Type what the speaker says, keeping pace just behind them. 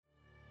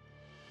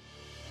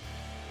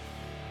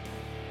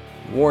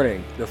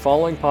Warning, the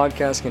following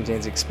podcast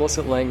contains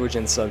explicit language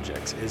and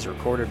subjects, is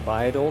recorded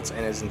by adults,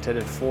 and is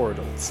intended for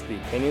adults. The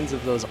opinions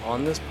of those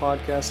on this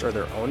podcast are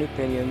their own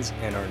opinions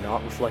and are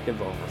not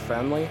reflective of our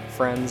family,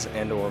 friends,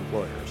 and or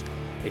employers.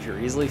 If you're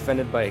easily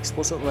offended by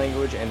explicit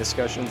language and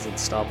discussions, then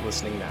stop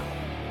listening now.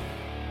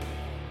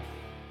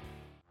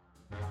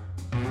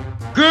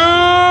 Good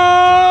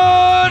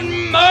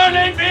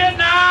morning,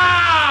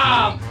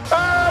 Vietnam!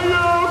 Are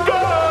you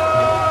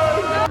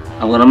good?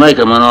 I'm gonna make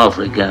him an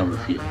offer he can't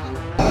refuse.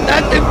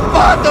 That's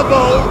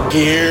impossible!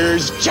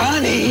 Here's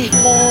Johnny!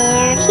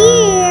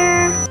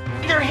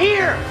 They're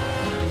here!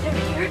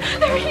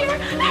 They're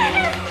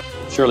here!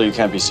 Surely you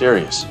can't be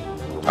serious.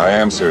 I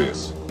am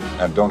serious.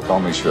 And don't call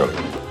me Shirley.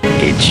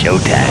 It's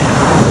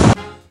showtime!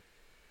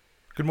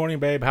 Good morning,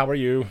 babe. How are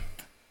you?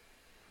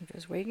 I'm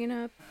just waking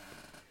up.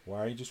 Why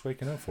are you just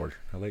waking up for?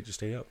 How late did you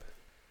stay up?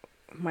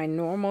 My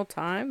normal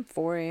time,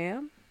 4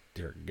 a.m.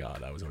 Dear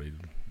God, I was already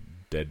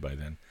dead by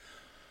then.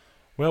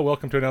 Well,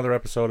 welcome to another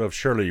episode of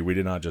Shirley. We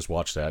did not just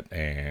watch that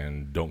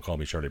and Don't Call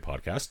Me Shirley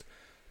podcast.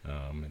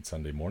 It's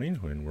Sunday morning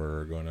when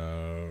we're going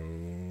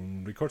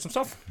to record some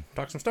stuff,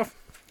 talk some stuff.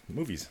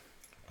 Movies.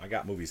 I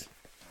got movies.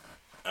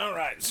 All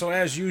right, so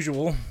as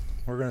usual,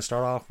 we're going to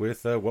start off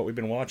with what we've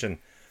been watching.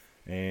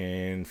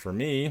 And for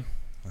me,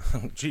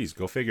 geez,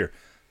 go figure.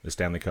 The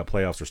Stanley Cup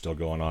playoffs are still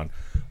going on.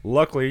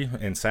 Luckily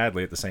and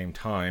sadly at the same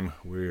time,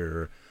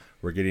 we're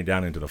getting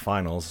down into the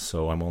finals,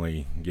 so I'm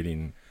only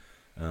getting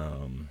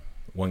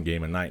one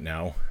game a night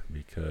now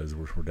because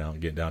we're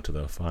getting down to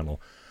the final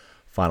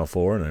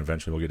four, and then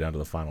eventually we'll get down to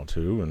the final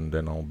two, and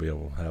then I'll be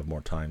able to have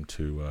more time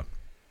to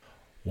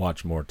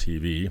watch more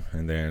TV.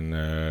 And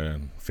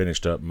then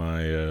finished up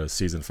my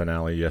season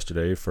finale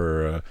yesterday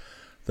for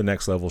The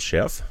Next Level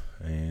Chef,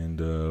 and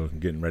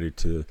getting ready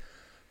to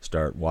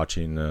start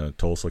watching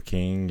Tulsa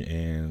King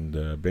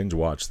and binge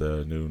watch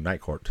the new Night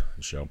Court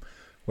show.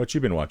 What you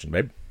been watching,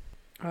 babe?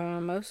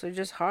 Mostly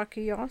just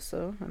hockey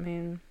also. I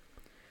mean,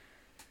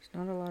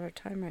 there's not a lot of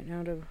time right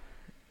now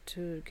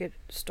to get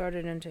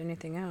started into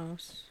anything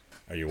else.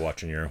 Are you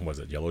watching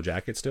Yellow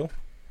Jacket still?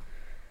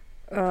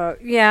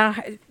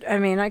 Yeah. I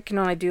mean, I can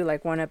only do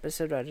like one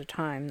episode at a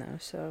time though,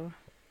 so.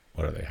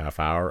 What are they, half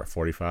hour,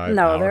 45?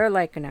 No, hour? They're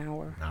like an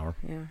hour. An hour?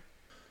 Yeah.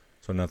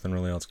 So nothing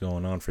really else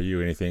going on for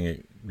you?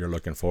 Anything you're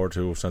looking forward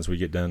to since we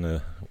get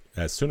done,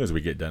 as soon as we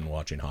get done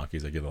watching hockey?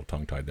 I get a little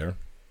tongue-tied there.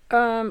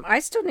 I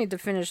still need to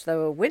finish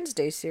the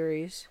Wednesday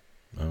series.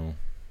 Oh.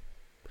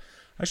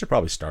 I should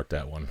probably start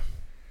that one.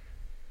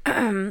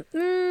 I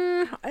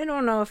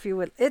don't know if you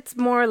would. It's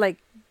more like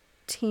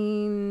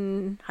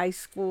teen, high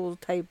school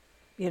type,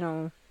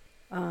 So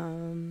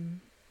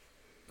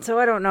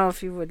I don't know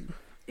if you would.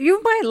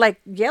 You might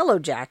like Yellow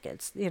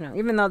Jackets,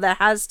 even though that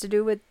has to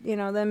do with,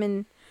 them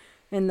in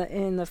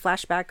the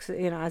flashbacks,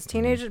 as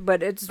teenagers.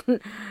 But it's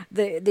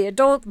the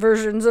adult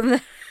versions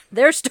of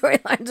their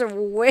storylines are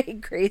way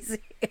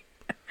crazy.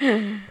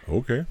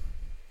 Okay.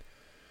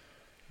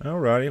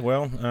 Alrighty,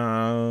 well,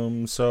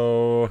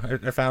 so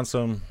I found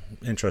some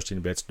interesting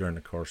bits during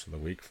the course of the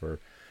week for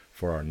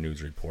our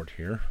news report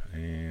here,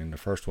 and the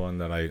first one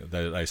that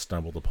I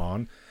stumbled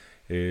upon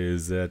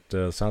is that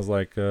sounds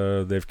like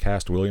they've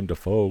cast William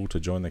Dafoe to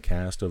join the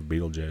cast of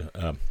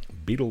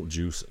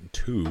Beetlejuice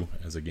 2,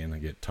 as again I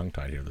get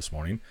tongue-tied here this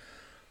morning.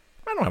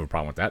 I don't have a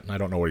problem with that. I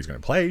don't know what he's going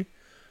to play,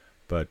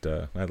 but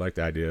I like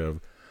the idea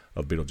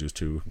of Beetlejuice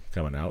 2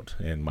 coming out,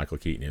 and Michael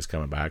Keaton is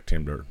coming back.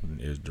 Tim Burton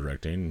is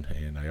directing,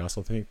 and I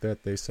also think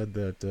that they said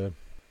that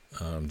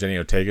Jenny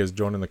Ortega is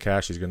joining the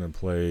cast. She's going to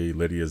play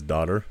Lydia's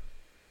daughter,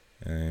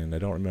 and I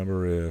don't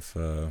remember if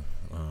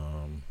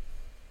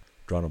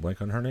drawing a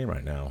blank on her name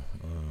right now.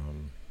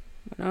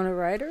 Winona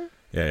Ryder?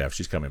 Yeah,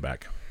 she's coming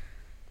back.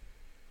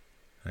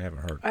 I haven't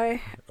heard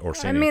or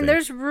seen anything. anything.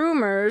 There's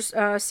rumors.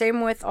 Same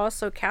with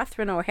also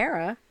Catherine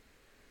O'Hara.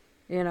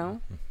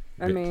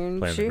 Playing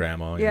the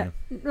grandma. Yeah.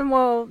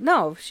 Well,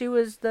 no, she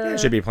was the. Yeah,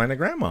 she'd be playing the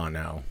grandma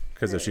now.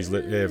 Because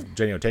if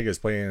Jenny Ortega is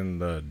playing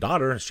the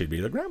daughter, she'd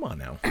be the grandma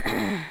now.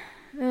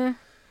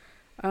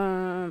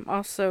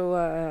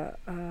 Also,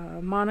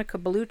 Monica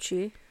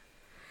Bellucci.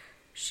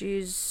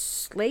 She's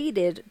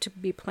slated to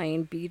be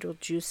playing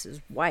Beetlejuice's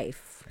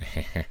wife.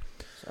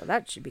 So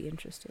that should be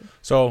interesting.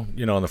 So,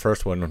 in the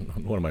first one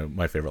of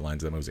my favorite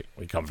lines of the movie,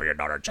 "We come for your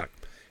daughter, Chuck."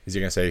 Is he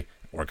going to say,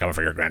 "We're coming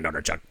for your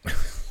granddaughter, Chuck"?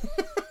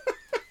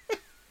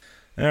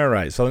 All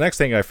right. So the next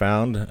thing I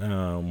found,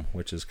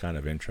 which is kind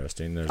of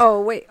interesting.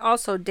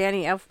 Also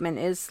Danny Elfman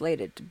is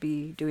slated to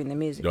be doing the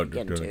music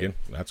again, too.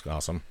 That's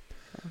awesome.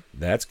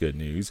 That's good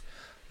news.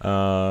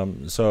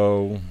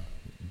 So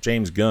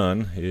James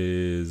Gunn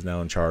is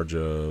now in charge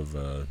of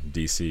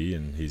DC,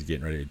 and he's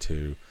getting ready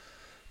to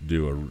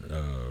do a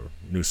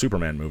new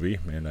Superman movie.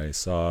 And I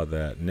saw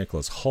that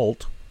Nicholas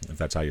Hoult, if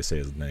that's how you say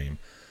his name,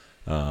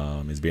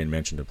 is being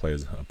mentioned to play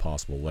as a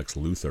possible Lex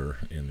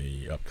Luthor in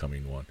the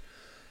upcoming one.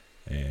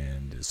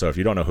 And so if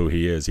you don't know who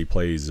he is, he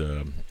plays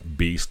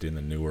Beast in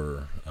the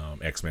newer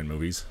X-Men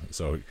movies.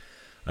 So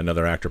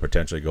another actor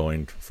potentially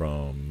going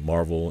from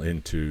Marvel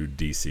into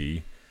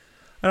DC.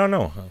 I don't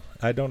know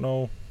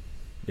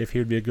if he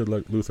would be a good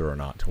Luther or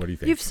not. What do you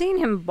think? You've seen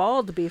him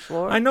bald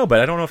before. I know, but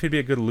I don't know if he'd be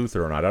a good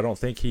Luther or not. I don't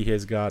think he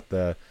has got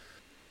the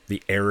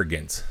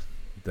arrogance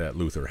that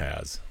Luther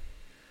has.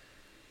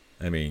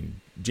 I mean,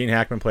 Gene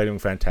Hackman played him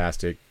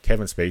fantastic.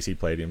 Kevin Spacey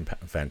played him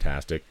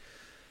fantastic.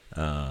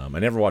 I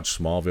never watched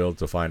Smallville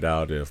to find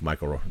out if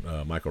Michael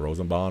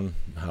Rosenbaum,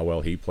 how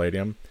well he played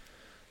him.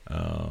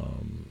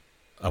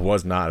 I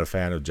was not a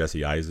fan of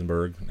Jesse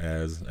Eisenberg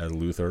as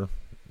Luther.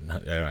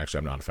 Actually,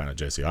 I'm not a fan of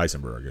Jesse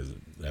Eisenberg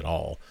at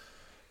all.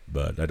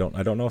 But I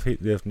don't know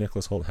if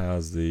Nicholas Hoult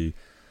has the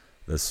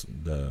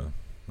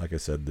like I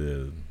said,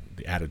 the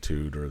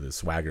attitude or the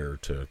swagger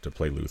to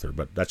play Luther.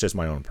 But that's just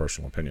my own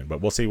personal opinion. But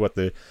we'll see what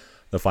the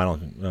final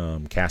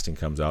casting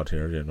comes out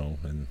here, in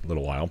a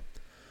little while.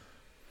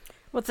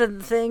 Well, the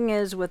thing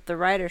is, with the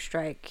writer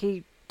strike,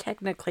 he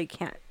technically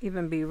can't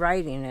even be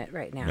writing it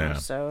right now. Yeah.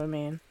 So, I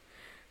mean,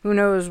 who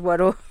knows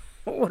what'll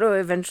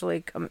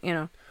eventually come,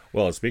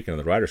 Well, speaking of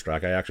the writer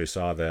strike, I actually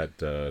saw that,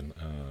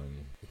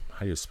 how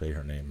do you say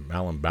her name?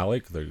 Malin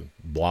Balik, the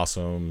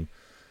Blossom,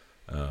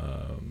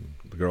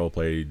 the girl who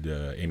played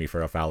Amy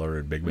Farrah Fowler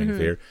in Big Bang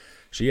Theory.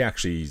 She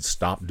actually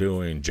stopped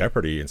doing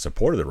Jeopardy in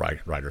support of the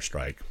writer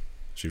strike.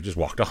 She just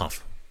walked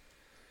off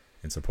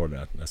in support of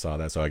that. I saw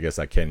that. So I guess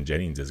that Ken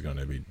Jennings is going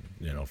to be,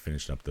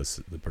 finishing up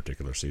the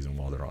particular season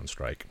while they're on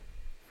strike.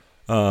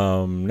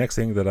 Next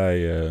thing that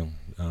I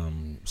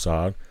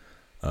saw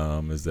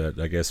is that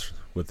I guess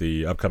with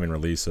the upcoming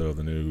release of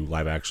the new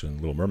live-action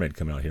Little Mermaid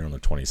coming out here on the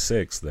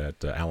 26th,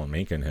 that Alan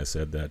Menken has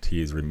said that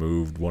he has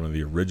removed one of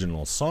the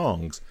original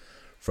songs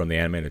from the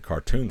animated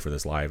cartoon for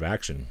this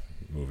live-action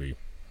movie.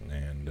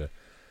 And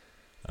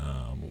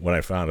when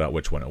I found out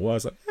which one it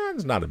was,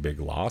 it's not a big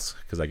loss,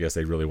 because I guess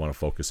they really want to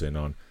focus in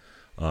on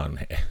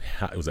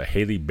was it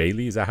Haley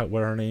Bailey? Is that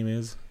what her name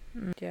is?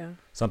 Yeah.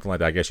 Something like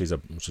that. I guess she's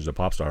a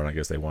pop star, and I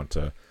guess they want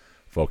to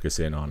focus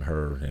in on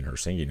her and her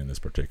singing in this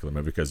particular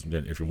movie, because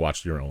if you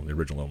watch the original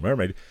Little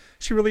Mermaid,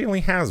 she really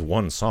only has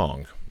one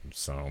song.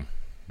 So,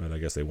 but I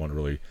guess they want to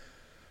really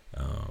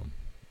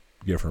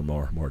give her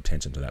more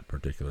attention to that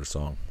particular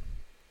song,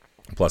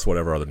 plus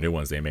whatever other new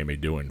ones they may be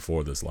doing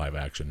for this live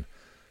action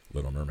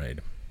Little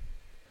Mermaid.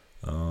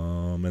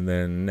 And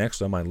then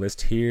next on my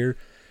list here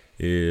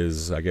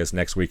is, I guess,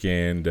 next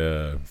weekend,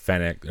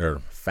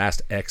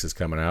 Fast X is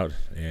coming out,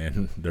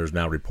 and there's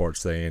now reports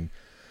saying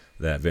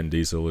that Vin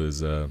Diesel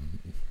is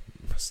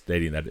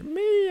stating that it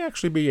may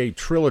actually be a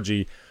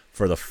trilogy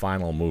for the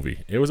final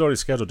movie. It was already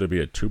scheduled to be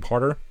a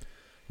two-parter.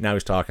 Now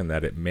he's talking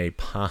that it may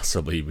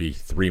possibly be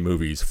 3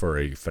 movies for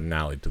a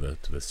finale to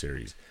the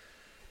series.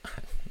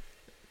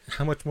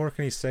 How much more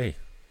can he say?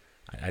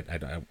 I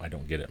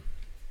don't get it.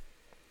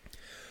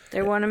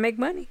 They want to make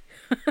money.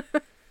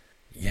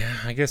 Yeah,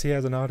 I guess he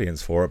has an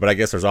audience for it, but I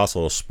guess there's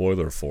also a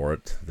spoiler for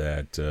it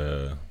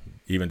that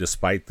even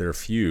despite their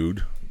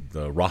feud,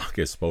 The Rock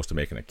is supposed to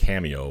make a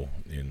cameo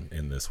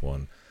in this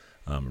one,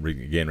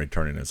 again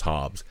returning as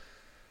Hobbs.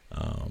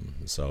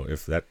 So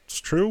if that's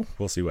true,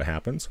 we'll see what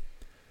happens.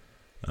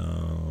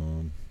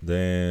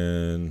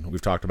 Then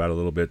we've talked about it a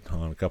little bit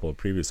on a couple of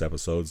previous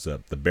episodes.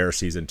 The Bear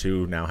Season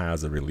 2 now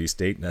has a release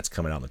date, and that's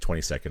coming out on the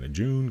 22nd of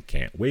June.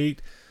 Can't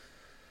wait.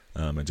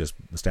 And just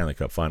the Stanley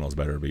Cup Finals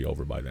better be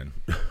over by then.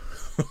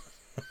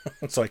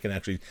 So I can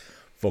actually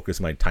focus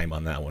my time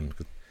on that one.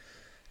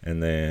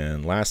 And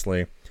then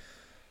lastly,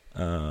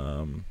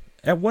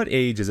 at what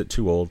age is it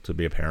too old to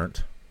be a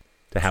parent,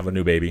 to have a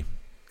new baby?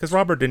 Because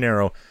Robert De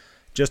Niro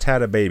just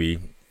had a baby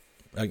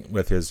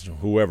with his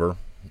whoever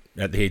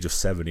at the age of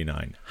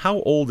 79. How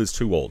old is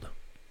too old?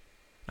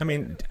 I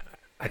mean,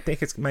 I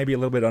think it's maybe a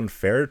little bit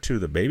unfair to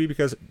the baby,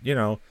 because,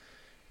 the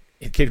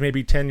kid may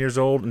be 10 years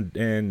old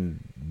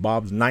and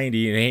Bob's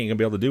 90 and he ain't going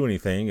to be able to do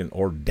anything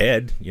or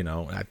dead,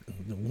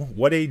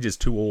 What age is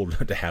too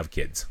old to have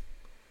kids?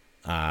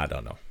 I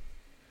don't know.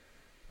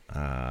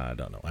 I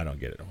don't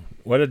get it.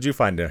 What did you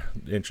find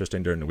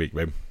interesting during the week,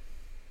 babe?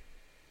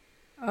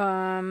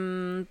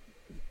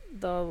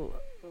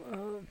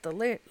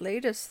 The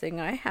latest thing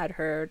I had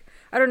heard,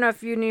 I don't know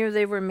if you knew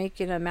they were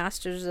making a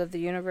Masters of the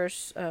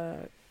Universe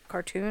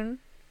cartoon,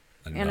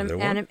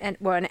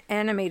 an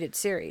animated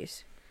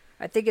series.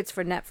 I think it's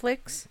for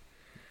Netflix.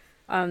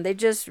 They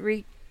just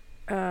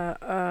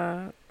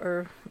are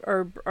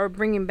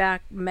bringing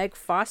back Meg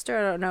Foster.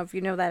 I don't know if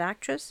you know that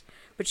actress,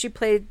 but she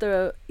played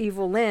the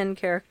Evil Lynn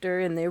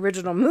character in the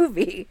original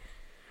movie.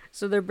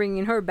 So they're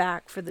bringing her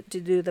back to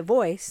do the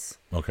voice.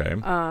 Okay.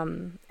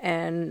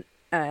 And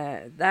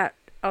that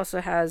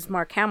also has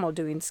Mark Hamill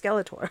doing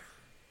Skeletor.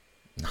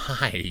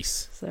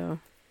 Nice. So.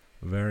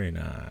 Very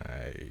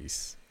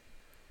nice.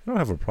 I don't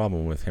have a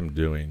problem with him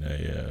doing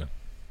a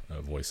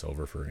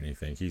voiceover for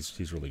anything.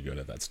 He's really good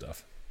at that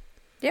stuff.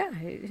 Yeah,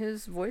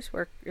 his voice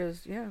work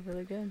is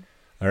really good.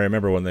 I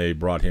remember when they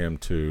brought him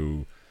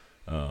to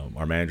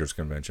our managers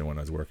convention when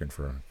I was working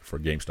for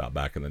GameStop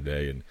back in the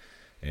day,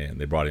 and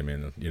they brought him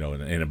in,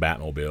 in a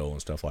Batmobile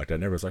and stuff like that.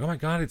 And everyone's like, "Oh my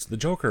God, it's the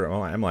Joker!"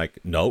 I'm like,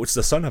 "No, it's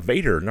the son of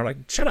Vader." And they're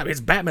like, "Shut up,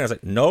 it's Batman." I was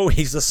like, "No,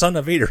 he's the son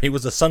of Vader. He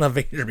was the son of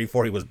Vader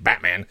before he was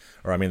Batman,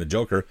 the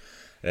Joker."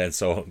 And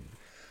so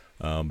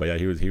But yeah,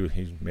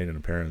 he made an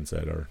appearance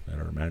at our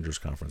managers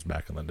conference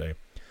back in the day.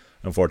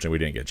 Unfortunately, we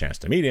didn't get a chance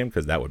to meet him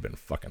because that would have been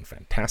fucking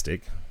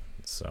fantastic.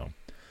 So,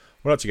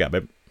 what else you got,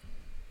 babe?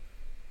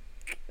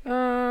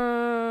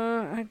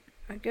 I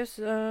guess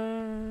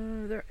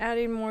they're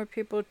adding more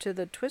people to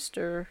the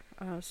Twister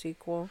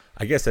sequel.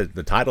 I guess that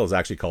the title is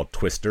actually called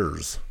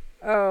Twisters.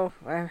 Oh,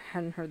 I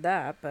hadn't heard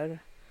that, but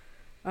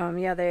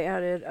yeah, they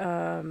added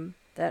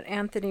that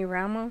Anthony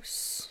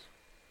Ramos.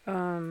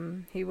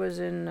 He was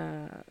in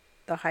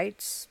the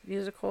Heights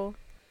musical,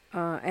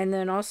 and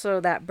then also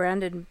that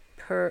Brandon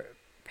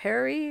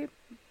Perea.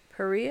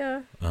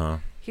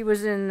 He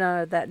was in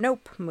that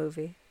Nope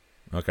movie.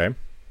 Okay.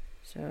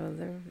 So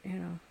they're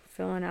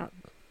filling out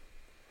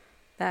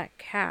that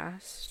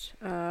cast.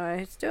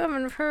 I still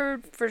haven't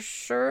heard for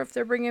sure if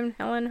they're bringing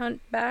Helen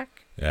Hunt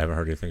back. Yeah, I haven't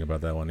heard anything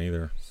about that one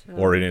either. So.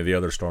 Or any of the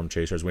other Storm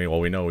Chasers. We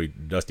know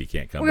Dusty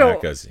can't come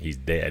back because he's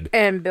dead.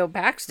 And Bill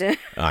Paxton.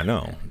 I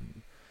know.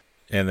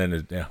 And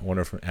then I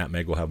wonder if Aunt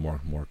Meg will have more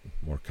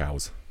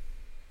cows.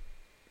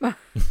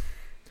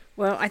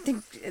 Well, I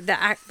think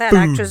that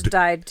actress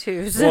died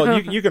too. So.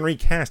 Well, you can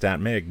recast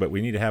Aunt Meg, but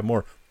we need to have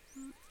more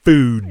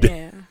food.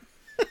 Yeah.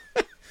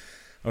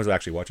 I was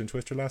actually watching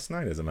Twister last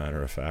night, as a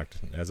matter of fact,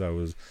 as I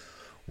was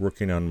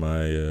working on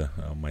my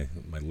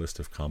my list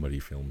of comedy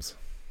films.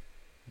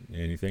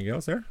 Anything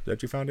else there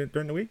that you found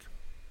during the week?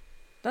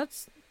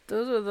 Those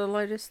are the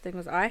latest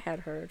things I had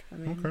heard. I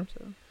mean, okay.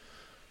 So.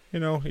 You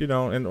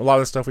know, and a lot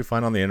of the stuff we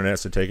find on the internet,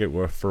 so take it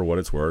for what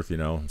it's worth.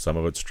 Some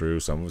of it's true,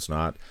 some of it's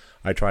not.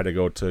 I try to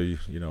go to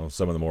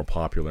some of the more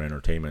popular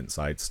entertainment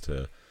sites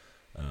to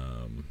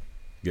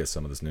get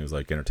some of this news,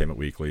 like Entertainment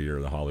Weekly or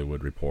the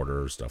Hollywood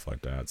Reporter or stuff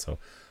like that. So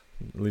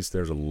at least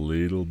there's a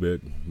little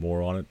bit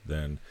more on it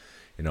than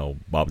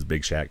Bob's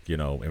Big Shack,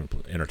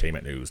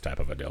 entertainment news type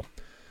of a deal.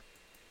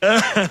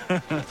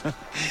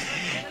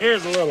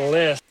 Here's a little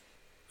list.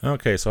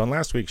 Okay, so on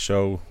last week's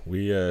show,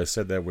 we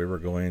said that we were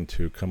going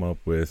to come up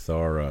with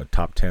our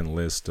top 10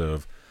 list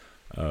of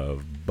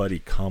buddy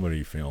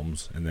comedy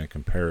films and then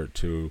compare it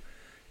to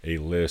a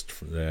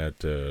list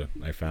that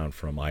I found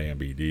from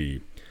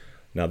IMBD.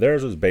 Now,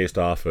 theirs was based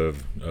off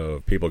of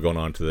people going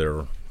onto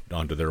their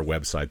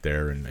website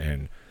there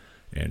and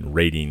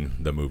rating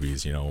the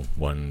movies,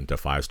 1 to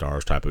 5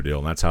 stars type of deal,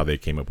 and that's how they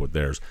came up with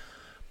theirs.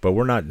 But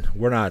we're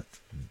not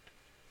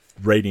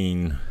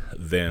rating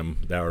them,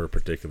 that were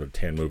particular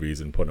 10 movies,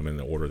 and putting them in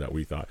the order that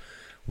we thought.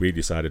 We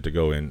decided to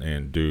go in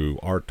and do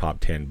our top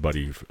 10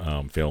 buddy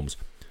films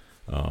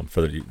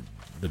for the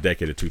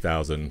decade of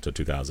 2000 to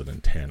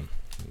 2010.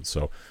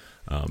 So,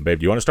 babe,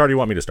 do you want to start or do you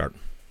want me to start?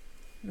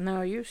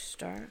 No, you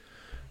start.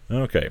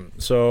 Okay,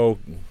 so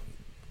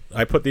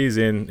I put these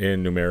in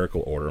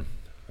numerical order,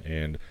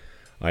 and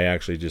I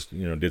actually just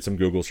did some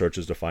Google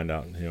searches to find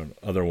out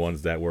other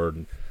ones that were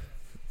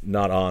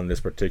not on this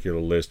particular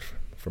list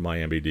from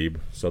IMBD.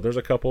 So there's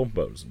a couple,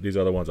 but these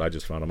other ones I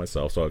just found on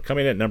myself. So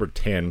coming in at number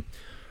 10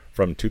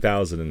 from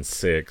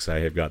 2006, I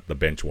have got The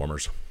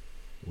Benchwarmers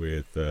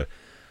with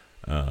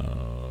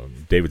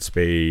David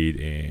Spade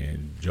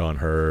and John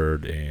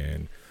Hurd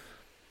and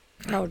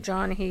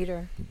John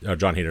Heder.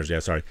 John Heder, yeah,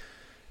 sorry.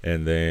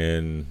 And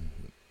then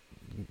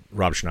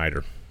Rob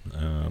Schneider.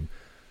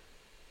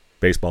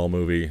 Baseball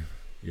movie,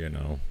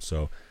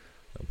 so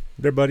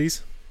they're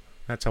buddies.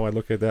 That's how I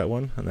look at that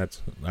one, and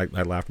I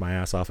laughed my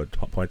ass off at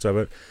points of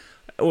it.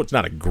 Oh, it's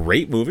not a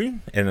great movie,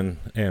 and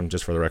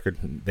just for the record,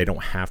 they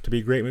don't have to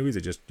be great movies.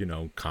 It's just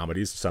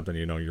comedies, something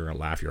you're gonna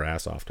laugh your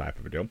ass off type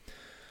of a deal.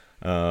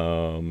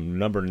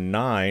 Number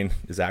 9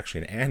 is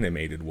actually an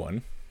animated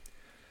one.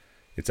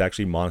 It's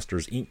actually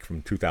Monsters Inc.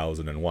 from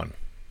 2001.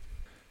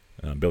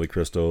 Billy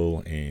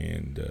Crystal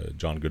and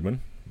John Goodman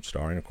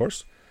starring, of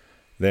course.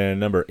 Then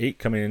number 8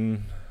 coming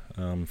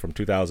in from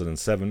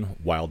 2007,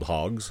 Wild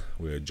Hogs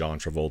with John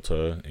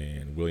Travolta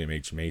and William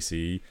H.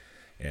 Macy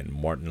and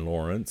Martin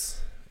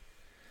Lawrence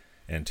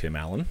and Tim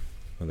Allen.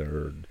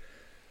 They're,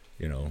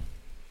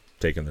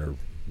 taking their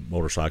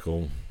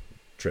motorcycle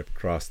trip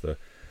across the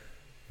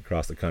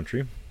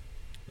country.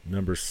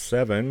 Number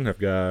 7, I've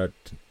got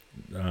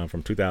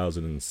from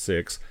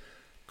 2006,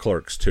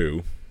 Clerks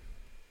 2,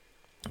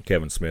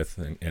 Kevin Smith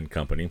and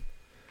company.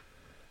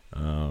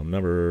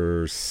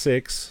 Number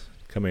 6,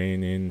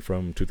 coming in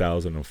from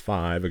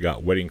 2005, I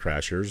got Wedding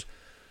Crashers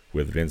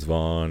with Vince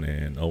Vaughn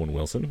and Owen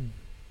Wilson.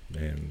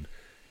 And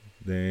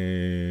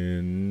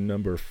then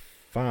number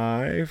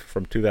 5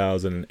 from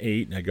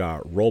 2008, I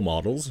got Role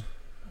Models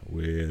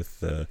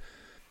with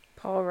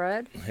Paul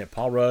Rudd. Yeah,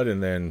 Paul Rudd,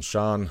 and then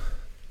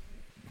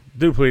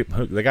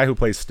the guy who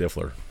plays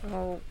Stifler.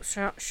 Oh,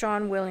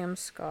 Sean William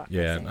Scott.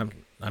 Yeah,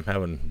 I'm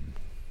having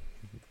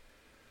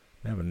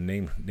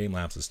name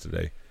lapses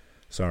today.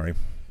 Sorry.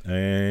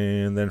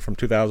 And then from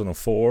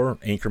 2004,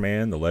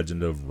 Anchorman, The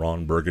Legend of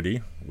Ron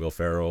Burgundy, Will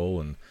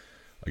Ferrell, and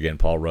again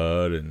Paul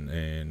Rudd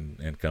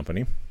and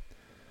company.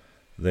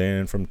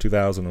 Then from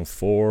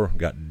 2004,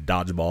 got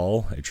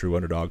Dodgeball, A True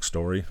Underdog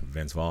Story,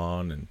 Vince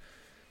Vaughn and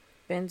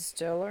Ben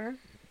Stiller.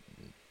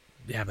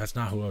 Yeah, that's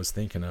not who I was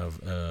thinking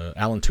of.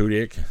 Alan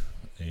Tudyk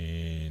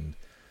and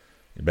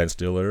Ben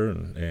Stiller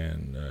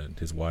and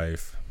his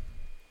wife.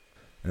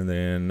 And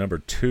then number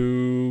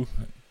 2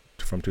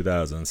 from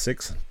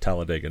 2006,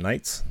 Talladega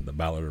Nights, The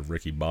Ballad of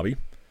Ricky Bobby.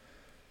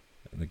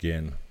 And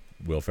again,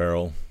 Will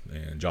Ferrell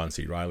and John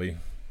C. Reilly.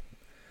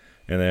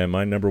 And then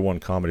my number 1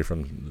 comedy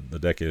from the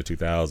decade of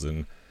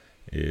 2000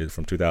 is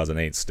from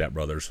 2008, Step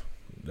Brothers.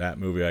 That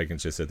movie I can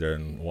just sit there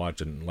and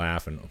watch and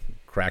laugh and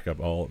crack up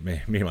all.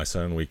 Me and my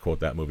son, we quote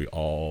that movie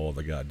all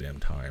the goddamn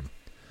time.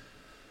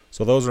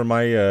 So those are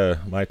my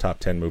my top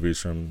 10 movies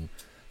from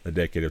the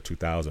decade of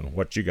 2000.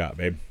 What you got,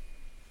 babe?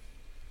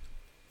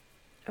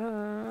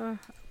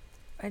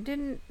 I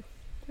didn't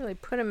really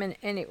put them in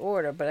any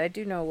order, but I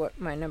do know what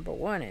my number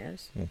 1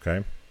 is.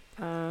 Okay.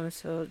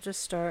 So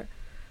just start.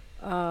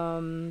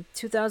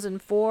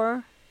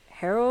 2004,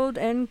 Harold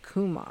and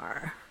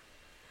Kumar.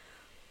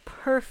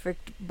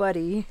 Perfect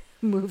buddy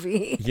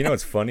movie. You know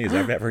what's funny is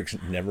I've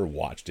never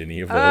watched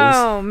any of those.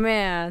 Oh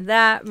man,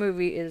 that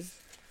movie is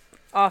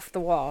off the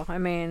wall. I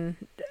mean,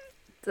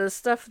 the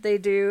stuff they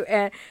do,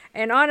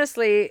 and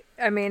honestly,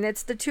 I mean,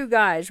 it's the 2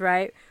 guys,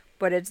 right?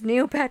 But it's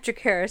Neil Patrick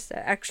Harris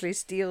that actually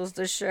steals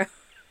the show.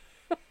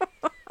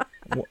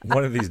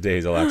 One of these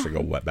days, I'll actually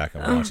go back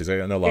and watch these.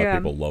 I know a lot of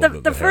people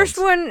love the first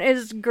one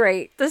is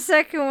great. The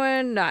second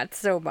one, not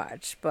so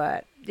much.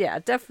 But yeah,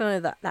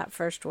 definitely that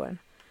first one.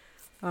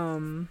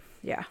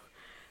 Yeah.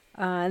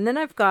 And then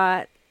I've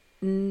got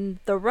The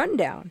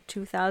Rundown,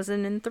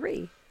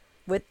 2003,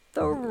 with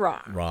The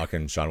Rock. Rock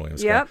and Sean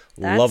Williams. Yep.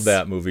 Love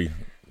that movie.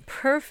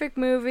 Perfect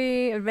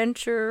movie,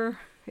 adventure.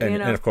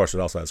 And of course, it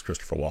also has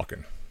Christopher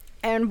Walken.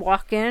 And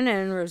Walken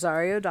and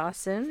Rosario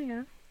Dawson,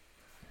 yeah.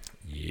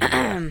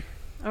 Yeah.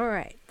 All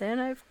right. Then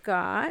I've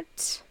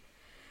got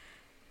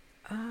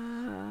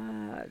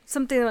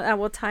something that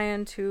will tie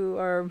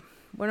into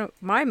one of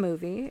my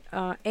movie,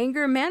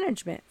 Anger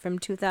Management from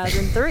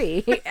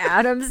 2003.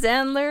 Adam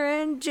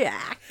Sandler and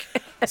Jack.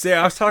 See,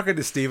 I was talking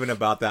to Steven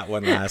about that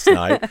one last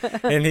night,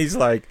 and he's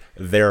like,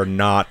 they're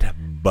not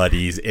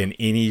buddies in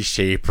any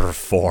shape or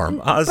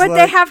form. But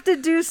they have to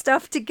do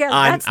stuff together.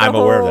 I'm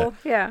aware of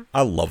that. Yeah.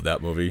 I love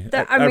that movie.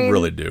 I mean,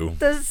 really do.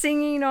 The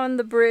singing on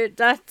the bridge,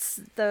 that's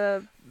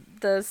the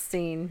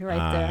scene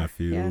right there. I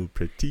feel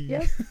pretty.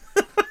 Yep.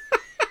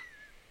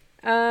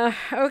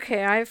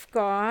 Okay, I've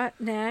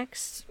got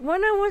next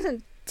one. I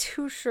wasn't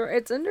too sure.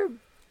 It's under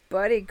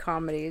buddy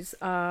comedies.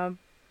 But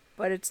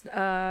it's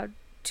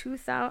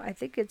 2000. I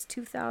think it's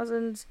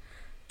 2000's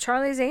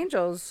Charlie's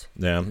Angels.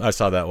 Yeah, I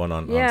saw that one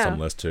on some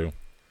list too.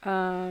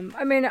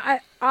 I mean,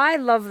 I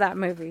love that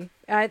movie.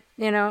 At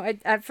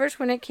first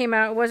when it came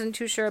out, I wasn't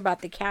too sure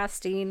about the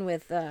casting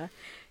with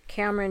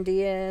Cameron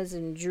Diaz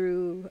and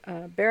Drew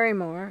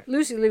Barrymore.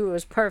 Lucy Liu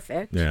was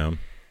perfect. Yeah.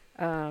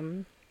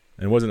 And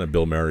wasn't it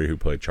Bill Murray who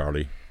played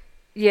Charlie?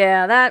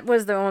 Yeah, that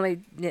was the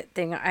only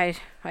thing I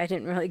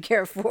didn't really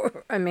care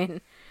for. I mean,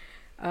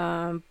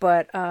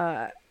 but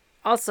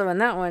also in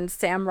that one,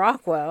 Sam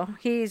Rockwell,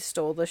 he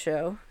stole the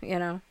show,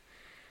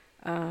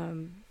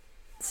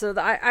 So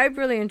I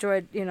really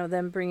enjoyed,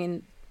 them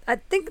bringing. I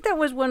think that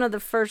was one of the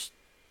first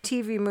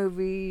TV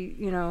movie,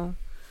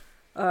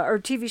 or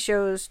TV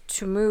shows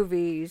to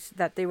movies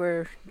that they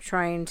were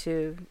trying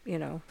to,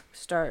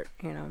 start,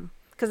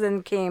 because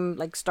then came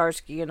like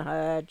Starsky and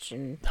Hutch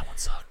and that one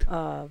sucked.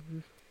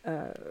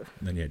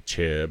 Then you had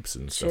Chips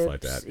and stuff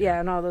like that. Yeah,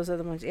 and all those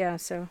other ones. Yeah,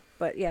 so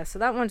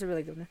that one's a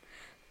really good one.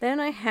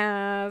 Then I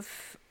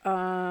have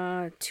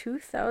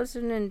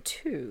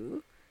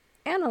 2002,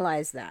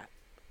 Analyze That,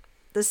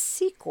 the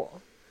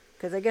sequel,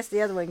 because I guess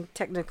the other one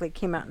technically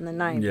came out in the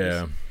 90s.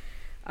 Yeah.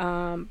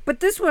 But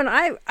this one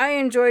I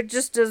enjoyed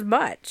just as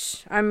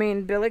much. I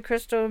mean, Billy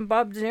Crystal and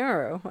Bob De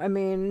Niro. I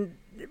mean,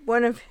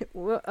 one of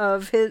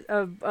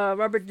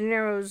Robert De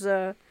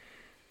Niro's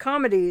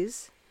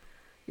comedies.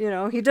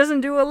 He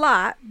doesn't do a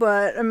lot,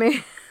 but I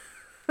mean,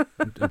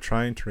 I'm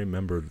trying to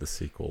remember the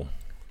sequel.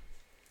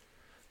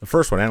 The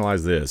first one,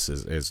 Analyze This,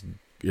 is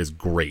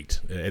great.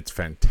 It's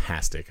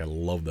fantastic. I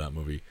love that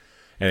movie.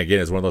 And again,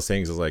 it's one of those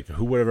things. Is like,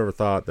 who would have ever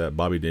thought that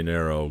Bobby De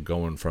Niro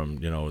going from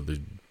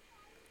the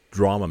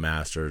drama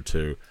master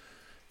to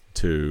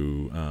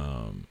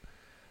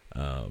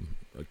a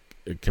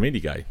comedy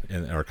guy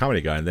or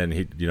comedy guy, and then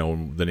he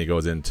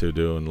goes into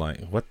doing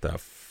like, what the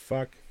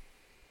fuck?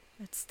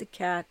 That's the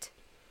cat.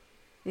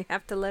 You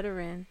have to let her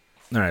in.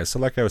 All right, so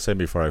like I was saying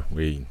before,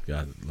 we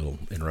got a little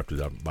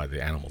interrupted by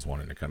the animals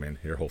wanting to come in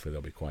here. Hopefully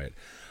they'll be quiet.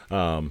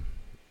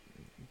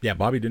 Yeah,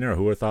 Bobby De Niro.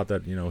 Who would have thought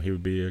that he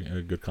would be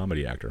a good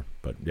comedy actor?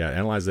 But yeah,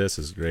 Analyze This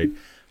is great.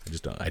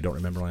 I don't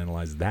remember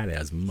Analyze That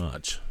as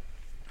much.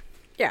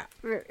 Yeah,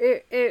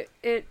 it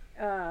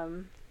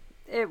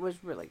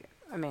was really good.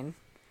 I mean,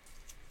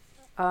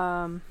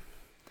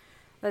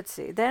 let's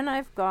see. Then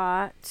I've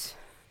got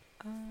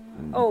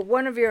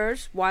one of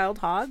yours, Wild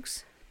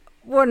Hogs.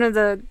 One of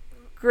the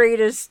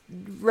greatest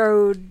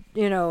road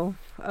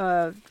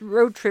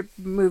trip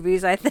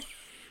movies, I think.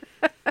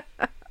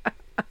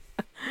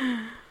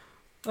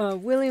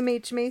 William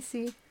H.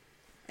 Macy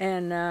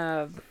and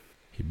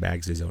he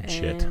bags his own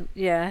shit.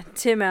 Yeah,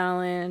 Tim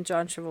Allen,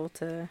 John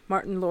Travolta,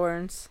 Martin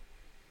Lawrence.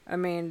 I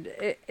mean,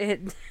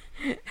 it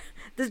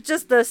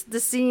just the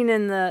scene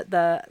in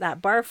that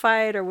bar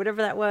fight or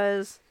whatever that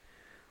was,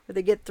 where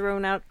they get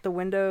thrown out the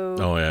window.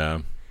 Oh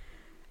yeah.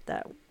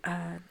 That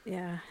in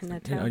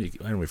that You know, town.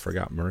 and we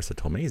forgot Marissa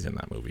Tomei's in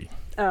that movie.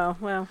 Oh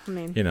well, I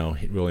mean. You know,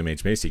 William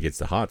H. Macy gets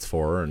the hots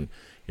for her, and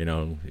you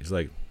know, he's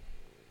like,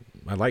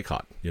 I like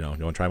hot. You know,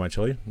 you want to try my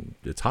chili?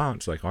 It's hot.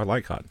 It's like, oh, I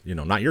like hot. You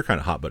know, not your kind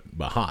of hot, but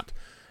hot.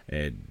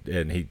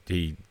 And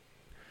he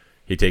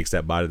takes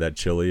that bite of that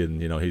chili,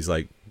 and you know, he's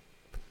like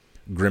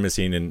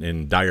grimacing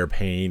in dire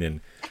pain, and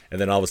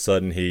then all of a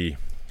sudden he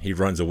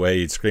runs away.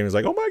 He's screaming, he's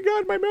like, oh my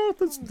god, my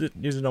mouth is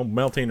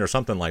melting or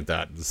something like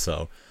that.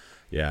 So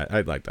yeah,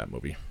 I like that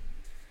movie.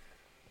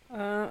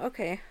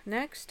 Okay,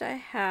 next I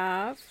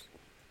have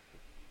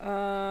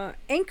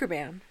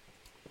Anchorman.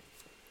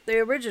 The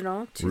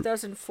original,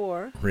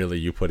 2004. Really,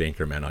 you put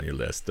Anchorman on your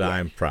list. Yeah.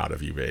 I'm proud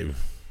of you, babe.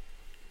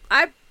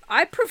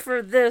 I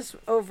prefer this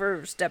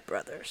over Step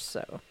Brothers,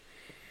 so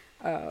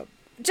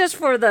just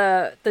for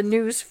the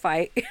news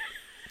fight.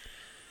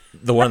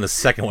 The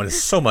second one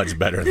is so much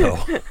better,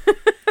 though.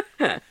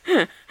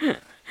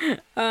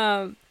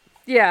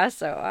 Yeah,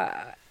 so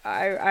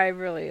I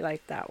really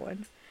like that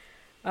one.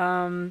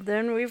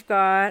 Then we've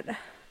got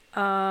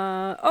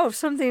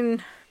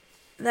something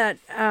that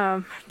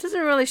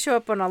doesn't really show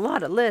up on a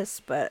lot of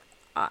lists, but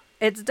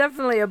it's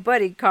definitely a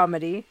buddy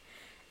comedy.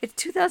 It's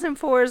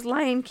 2004's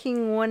Lion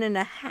King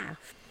 1.5.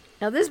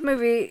 Now this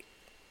movie,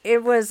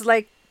 it was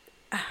like,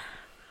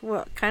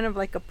 kind of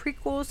like a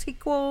prequel,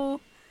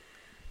 sequel,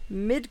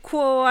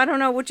 midquel, I don't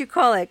know what you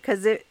call it,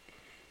 because it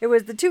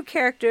was the two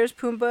characters,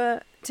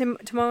 Pumbaa,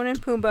 Timon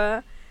and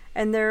Pumbaa,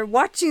 and they're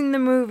watching the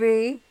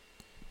movie,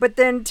 but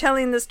then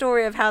telling the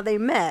story of how they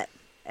met,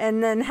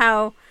 and then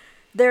how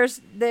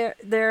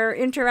their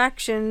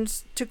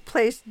interactions took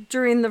place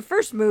during the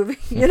first movie,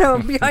 you know,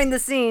 behind the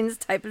scenes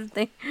type of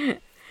thing.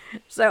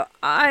 So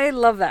I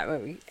love that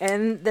movie,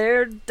 and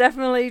they're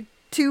definitely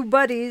two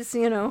buddies,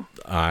 you know.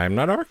 I'm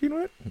not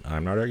arguing it.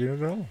 I'm not arguing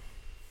it at all.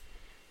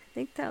 I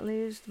think that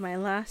leaves my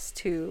last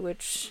two,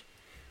 which,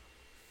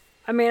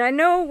 I mean, I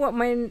know what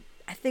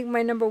I think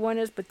my number one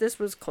is, but this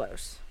was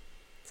close.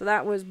 So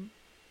that was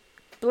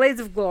Blades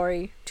of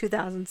Glory,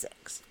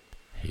 2006.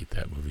 Hate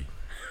that movie.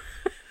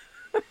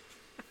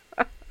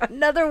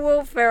 Another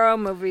Will Ferrell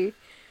movie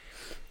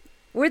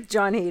with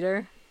John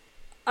Heder.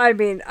 I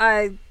mean,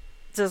 I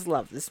just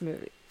love this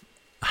movie.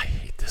 I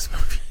hate this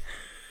movie.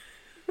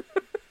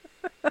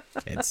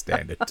 Can't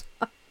stand it.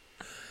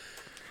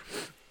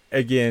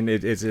 Again,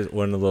 it's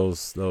one of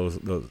those.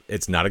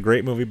 It's not a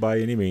great movie by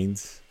any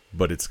means,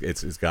 but it's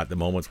got the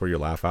moments where you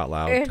laugh out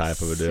loud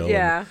type of a deal.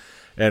 Yeah.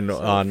 And so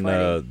on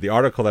the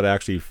article that I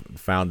actually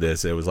found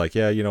this, it was like,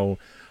 yeah, you know,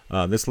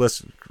 this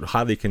list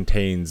highly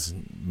contains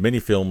many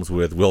films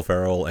with Will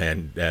Ferrell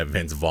and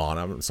Vince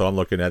Vaughn. So I'm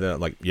looking at it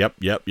like, yep.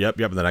 And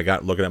then I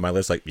got looking at my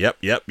list like,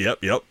 yep.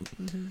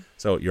 Mm-hmm.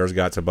 So yours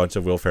got a bunch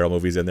of Will Ferrell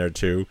movies in there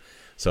too.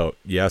 So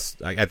yes,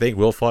 I think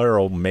Will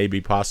Ferrell may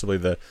be possibly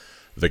the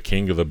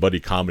king of the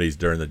buddy comedies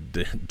during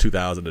the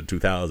 2000 to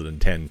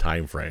 2010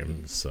 time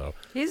frame. So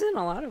he's in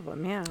a lot of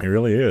them, yeah. He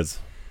really is.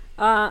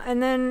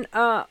 And then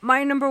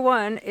my number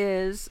one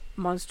is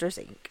Monsters,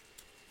 Inc.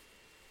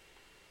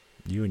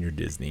 You and your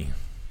Disney.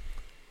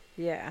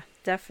 Yeah,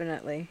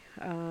 definitely.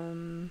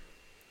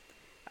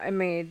 I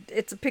mean,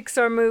 it's a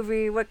Pixar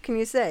movie. What can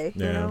you say?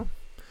 Yeah. You know?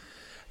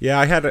 Yeah,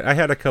 I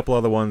had a couple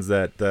other ones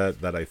that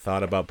I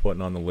thought about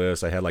putting on the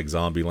list. I had like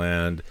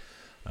Zombieland.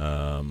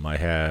 I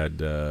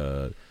had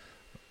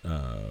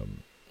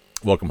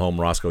Welcome Home,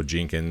 Roscoe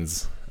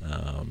Jenkins.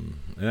 And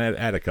I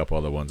had a couple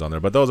other ones on there,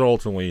 but those are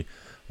ultimately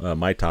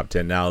my top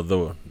 10. Now,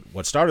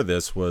 what started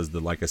this was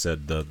like I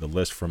said, the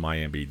list from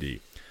IMBD.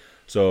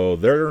 So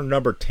their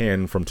number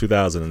 10 from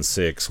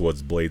 2006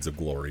 was Blades of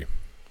Glory.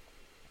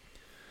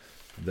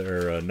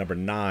 Their number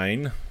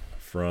 9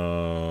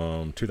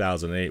 from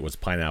 2008 was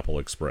Pineapple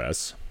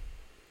Express.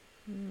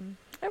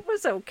 It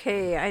was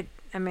okay.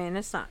 I mean,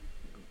 it's not,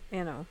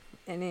 you know,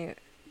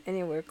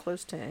 anywhere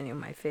close to any of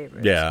my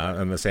favorites.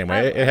 Yeah, in the same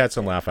way. It had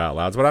some laugh out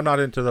louds, but I'm not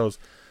into those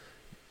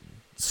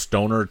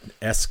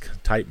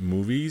stoner-esque type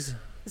movies.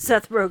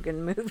 Seth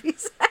Rogen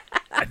movies.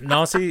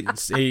 No,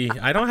 see,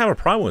 I don't have a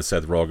problem with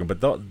Seth Rogen,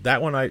 but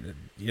that one,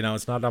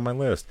 it's not on my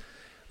list.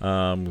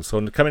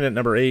 So coming in at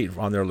number 8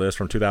 on their list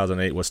from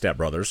 2008 was Step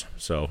Brothers.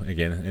 So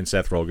again, and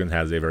Seth Rogen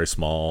has a very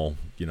small,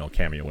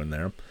 cameo in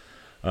there.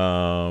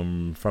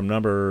 From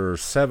number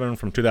 7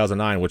 from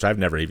 2009, which I've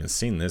never even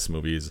seen this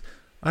movie, is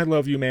I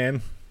Love You,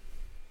 Man.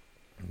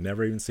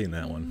 Never even seen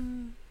that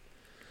one.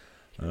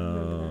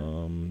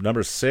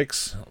 Number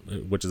 6,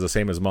 which is the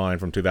same as mine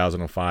from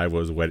 2005,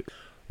 was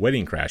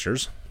Wedding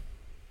Crashers.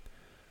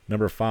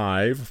 Number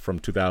 5 from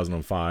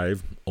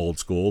 2005, Old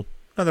School,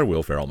 another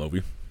Will Ferrell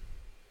movie.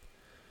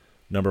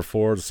 Number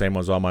 4, the same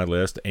one's on my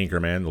list,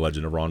 Anchorman, The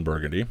Legend of Ron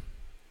Burgundy.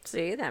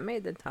 See, that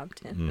made the top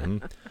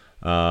 10.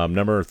 Mm-hmm.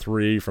 Number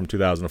 3 from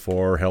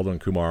 2004, Harold and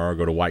Kumar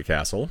Go to White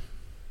Castle.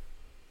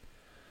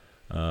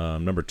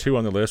 Number 2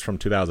 on the list from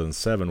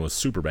 2007 was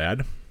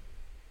Superbad.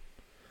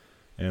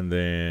 And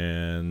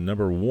then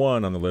number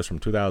 1 on the list from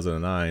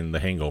 2009, The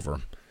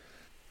Hangover.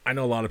 I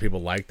know a lot of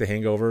people like the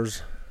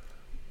Hangovers.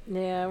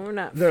 Yeah, we're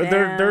not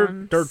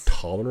They're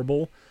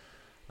tolerable.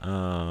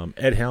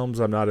 Ed Helms,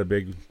 I'm not a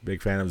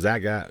big fan of.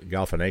 Zach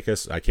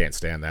Galifianakis, I can't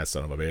stand that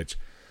son of a bitch.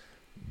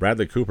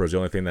 Bradley Cooper is the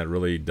only thing that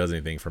really does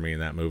anything for me in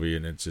that movie,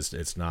 and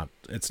it's not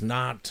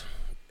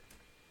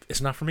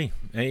for me.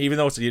 And even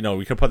though it's,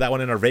 we could put that one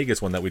in our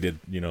Vegas one that we did,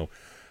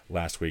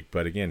 last week,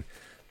 but again,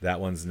 that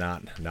one's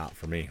not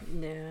for me.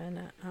 Yeah,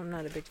 I'm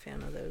not a big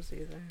fan of those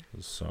either.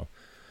 So,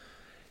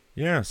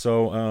 yeah.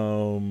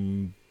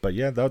 But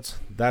yeah, that's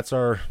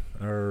our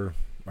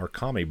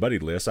comedy buddy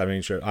list. I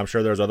mean, I'm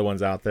sure there's other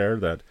ones out there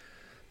that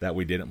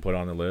we didn't put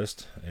on the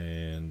list,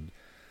 and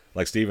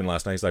like Steven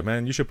last night, he's like,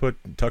 "Man, you should put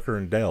Tucker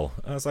and Dale."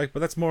 I was like,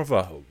 "But that's more of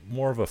a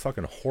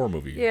fucking horror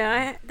movie."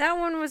 Yeah, that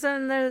one was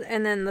on there,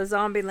 and then the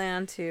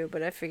Zombieland too.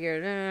 But I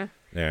figured,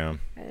 yeah.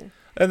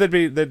 And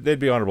they'd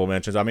be honorable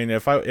mentions. I mean,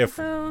 if it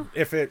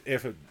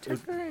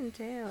Tucker and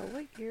Dale,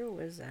 what year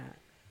was that?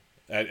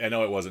 I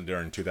know it wasn't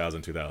during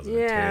 2010.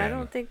 Yeah, I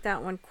don't think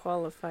that one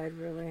qualified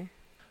really.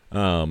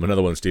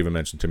 Another one Steven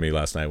mentioned to me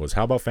last night was,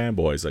 how about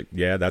Fanboys? Like,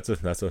 yeah, that's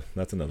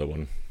another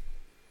one.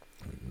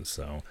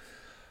 So,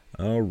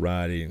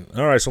 alrighty.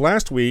 All right, so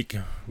last week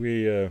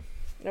we it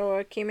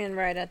came in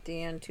right at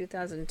the end,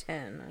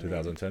 2010.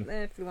 2010?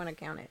 If you want to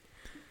count it.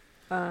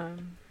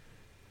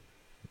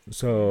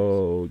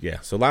 So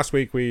last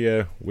week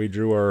we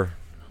drew our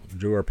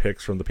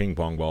picks from the ping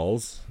pong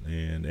balls,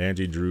 and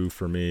Angie drew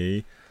for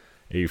me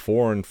a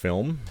foreign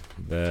film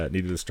that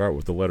needed to start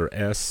with the letter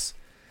S,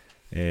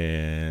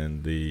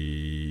 and the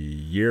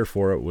year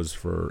for it was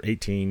for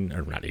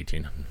not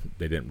 18.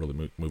 They didn't really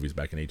make movies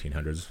back in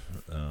 1800s,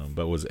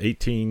 but it was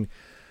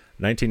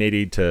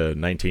 1980 to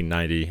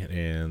 1990,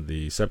 and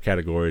the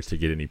subcategories to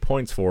get any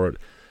points for it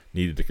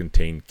needed to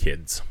contain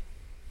kids,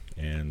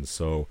 and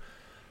so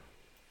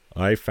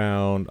I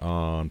found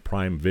on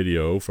Prime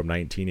Video from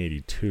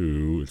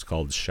 1982. It's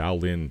called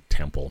Shaolin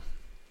Temple,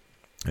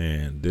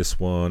 and this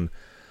one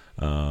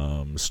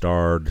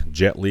starred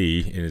Jet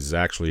Li, and is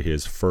actually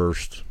his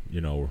first,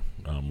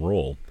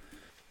 role.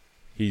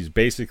 He's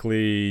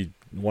basically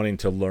wanting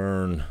to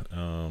learn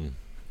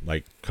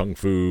like kung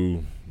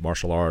fu,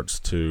 martial arts,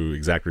 to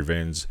exact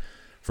revenge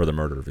for the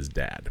murder of his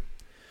dad.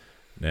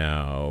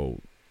 Now,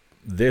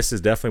 this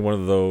is definitely one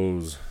of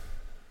those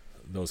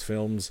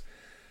films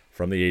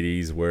from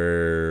the 80s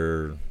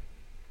where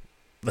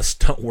the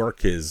stunt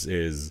work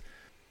is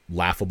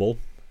laughable.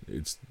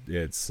 It's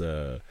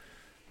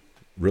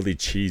really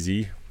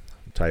cheesy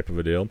type of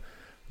a deal.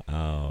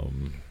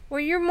 Well,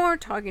 you're more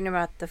talking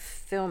about the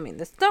filming.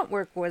 The stunt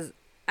work was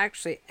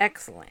actually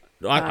excellent.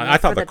 I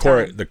thought the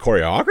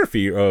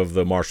choreography of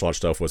the martial arts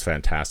stuff was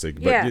fantastic,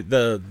 but yeah.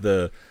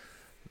 the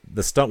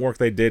stunt work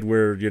they did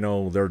where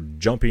they're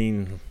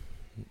jumping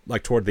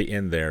like toward the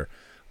end there,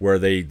 where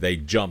they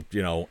jumped,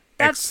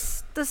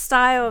 That's the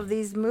style of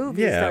these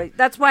movies. Yeah. Though.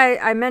 That's why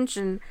I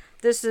mentioned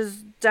this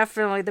is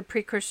definitely the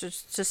precursor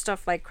to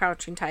stuff like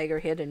Crouching Tiger,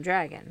 Hidden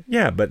Dragon.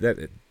 Yeah, but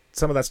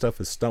some of that stuff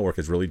is stunt work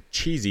is really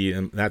cheesy,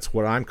 and that's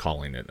what I'm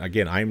calling it.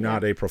 Again, I'm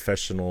not a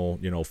professional,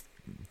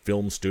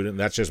 film student.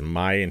 That's just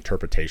my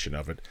interpretation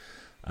of it.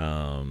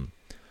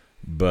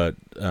 But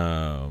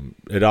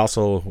it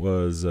also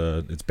was.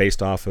 It's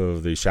based off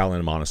of the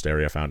Shaolin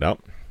Monastery, I found out,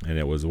 and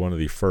it was one of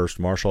the first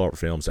martial art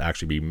films to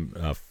actually be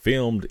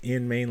filmed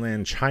in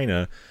mainland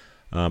China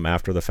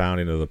after the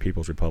founding of the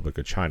People's Republic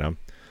of China.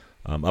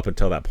 Up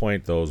until that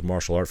point, those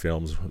martial art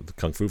films, the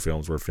kung fu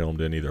films, were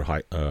filmed in either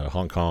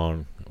Hong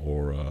Kong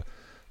or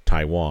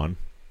Taiwan.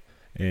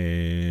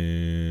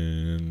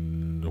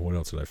 And what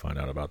else did I find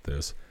out about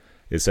this?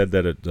 It said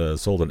that it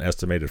sold an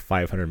estimated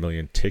 500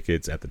 million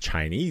tickets at the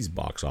Chinese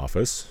box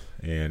office,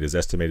 and is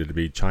estimated to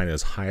be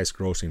China's highest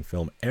grossing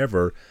film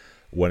ever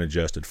when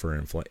adjusted for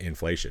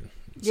inflation.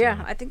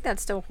 Yeah, I think that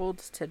still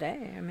holds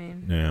today. I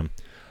mean, yeah.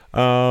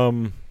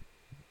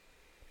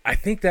 I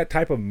think that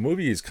type of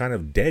movie is kind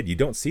of dead. You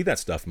don't see that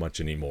stuff much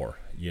anymore.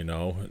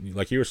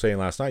 Like you were saying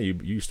last night, you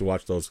used to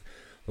watch those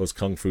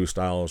kung fu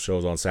style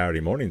shows on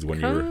Saturday mornings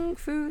when Kung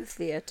Fu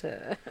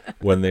Theater.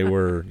 when they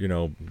were,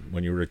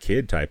 when you were a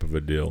kid type of a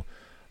deal.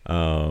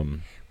 Well,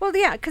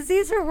 yeah, because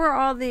these were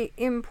all the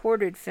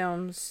imported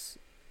films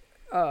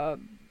at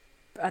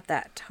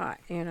that time,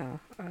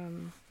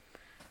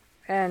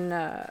 and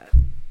I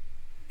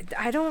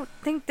don't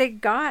think they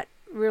got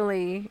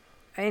really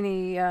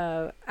any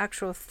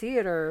actual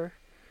theater.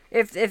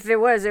 If it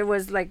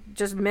was like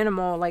just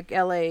minimal, like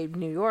LA,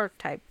 New York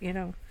type,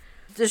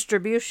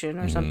 distribution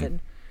or something.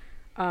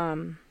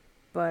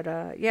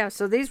 But yeah,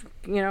 so these,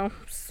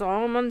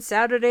 saw them on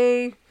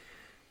Saturday,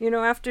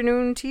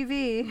 afternoon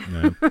TV.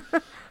 Yeah.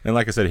 And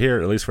like I said,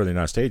 here, at least for the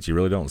United States, you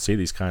really don't see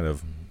these kind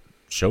of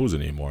shows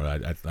anymore.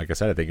 Like I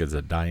said, I think it's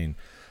a dying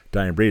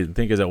breed. The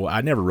thing is that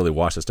I never really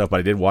watched this stuff, but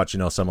I did watch,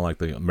 some of like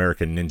the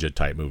American Ninja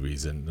type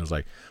movies, and it was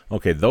like,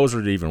 okay, those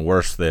are even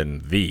worse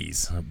than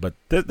these. But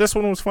this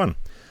one was fun.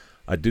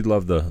 I did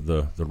love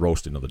the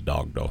roasting of the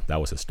dog, though. That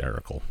was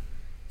hysterical.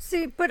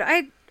 See, but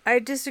I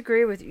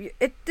disagree with you.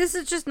 This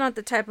is just not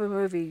the type of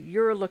movie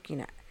you're looking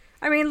at.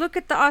 I mean, look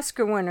at the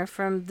Oscar winner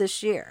from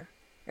this year.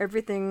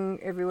 Everything,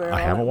 Everywhere.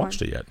 I haven't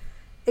watched it yet.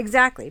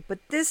 Exactly, but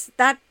there's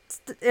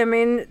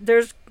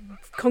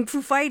kung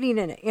fu fighting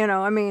in it.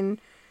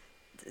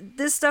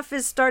 This stuff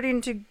is starting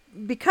to,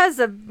 because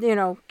of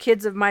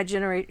kids of my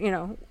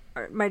generation.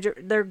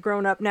 They're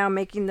grown up now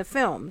making the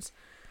films.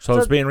 So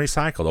it's being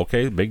recycled.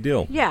 Okay, big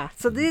deal. Yeah.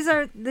 So these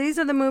are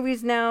the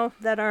movies now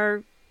that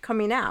are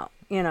coming out.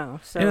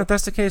 So And if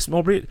that's the case,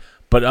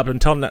 but up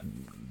until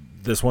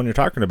this one you're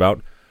talking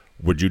about,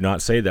 would you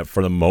not say that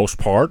for the most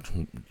part,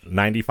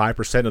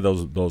 95%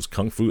 of those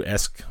kung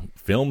fu-esque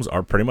films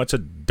are pretty much a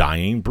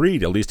dying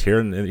breed, at least here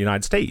in the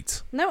United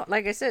States? No,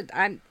 like I said,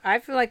 I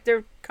feel like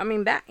they're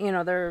coming back.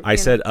 I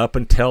said up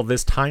until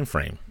this time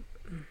frame.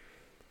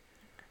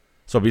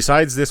 So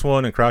besides this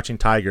one and Crouching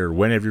Tiger,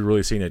 when have you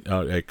really seen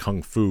a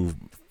kung fu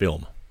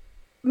film?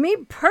 Me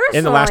personally,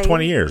 in the last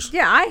 20 years.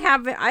 Yeah, I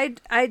haven't.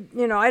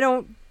 I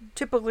don't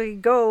typically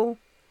go,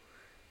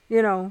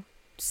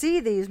 see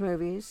these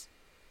movies.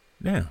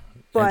 Yeah,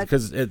 but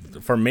because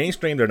for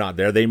mainstream, they're not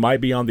there. They might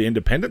be on the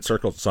independent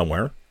circle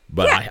somewhere,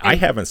 but yeah, I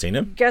haven't seen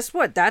them. Guess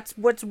what? That's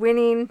what's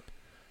winning.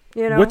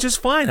 Which is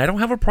fine. I don't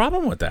have a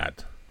problem with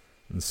that.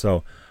 And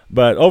so,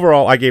 but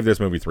overall, I gave this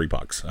movie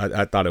 $3.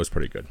 I thought it was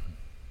pretty good.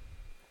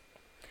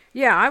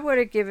 Yeah, I would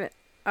have given.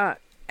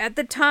 At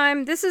the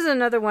time, this is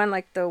another one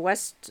like the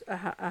West.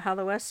 How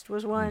the West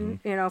was one.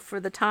 Mm-hmm. For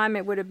the time,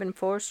 it would have been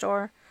 4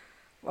 star,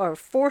 or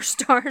 4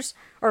 stars,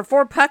 or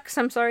 4 pucks.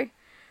 I'm sorry.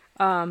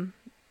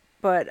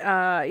 But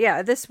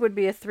yeah, this would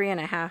be a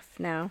 3.5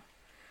 now.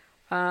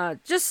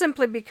 Just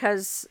simply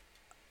because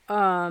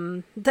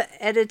the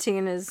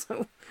editing is,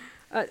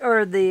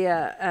 or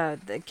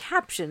the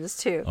captions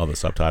too. Oh, the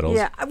subtitles.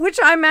 Yeah, which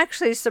I'm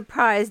actually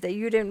surprised that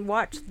you didn't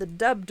watch the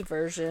dubbed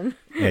version.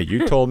 Yeah,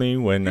 you told me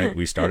when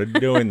we started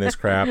doing this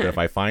crap that if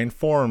I find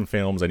foreign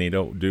films, I need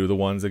to do the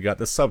ones that got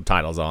the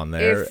subtitles on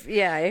there.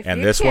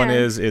 And this one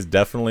is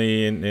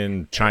definitely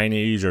in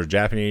Chinese or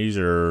Japanese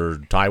or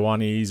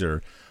Taiwanese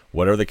or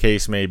whatever the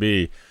case may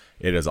be.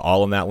 It is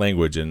all in that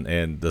language,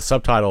 and the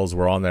subtitles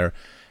were on there,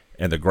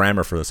 and the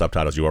grammar for the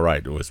subtitles, you were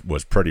right,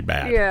 was pretty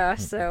bad. Yeah,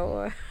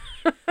 so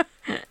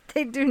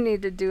they do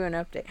need to do an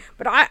update.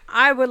 But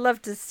I would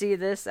love to see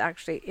this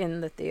actually in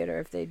the theater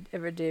if they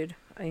ever did.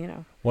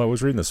 Well, I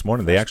was reading this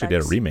morning they actually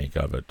did a remake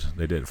of it.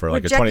 They did for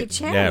like with a Jackie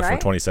Chan, from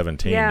right?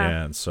 2017.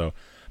 Yeah. And so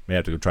may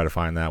have to go try to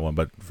find that one.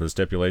 But for the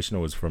stipulation,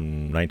 it was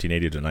from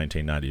 1980 to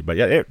 1990. But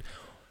yeah,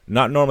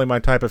 not normally my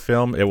type of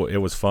film.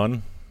 It was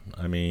fun.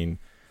 I mean,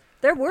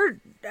 there were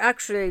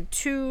actually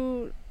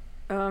 2.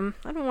 I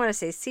don't want to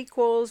say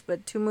sequels,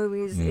 but 2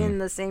 movies in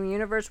the same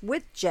universe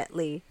with Jet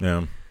Li.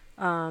 Yeah.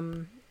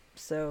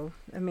 So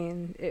I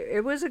mean,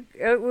 it was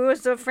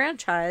a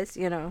franchise,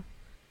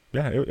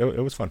 Yeah,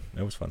 it was fun.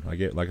 It was fun. I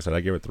gave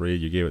it 3.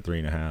 You gave it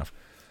 3.5.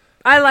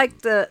 I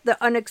liked the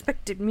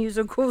unexpected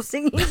musical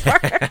singing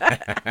part,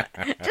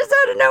 just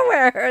out of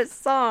nowhere, a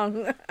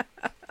song.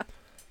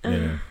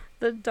 Yeah.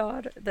 The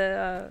daughter,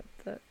 the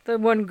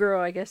one girl,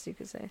 I guess you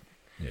could say.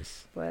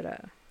 Yes. But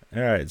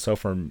all right. So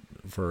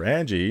for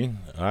Angie,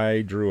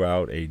 I drew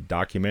out a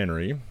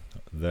documentary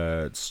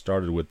that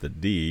started with the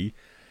D,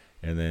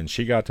 and then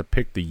she got to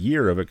pick the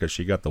year of it because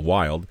she got the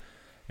Wild.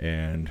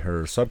 And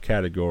her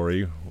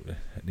subcategory,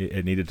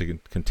 it needed to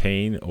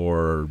contain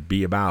or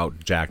be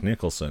about Jack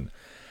Nicholson.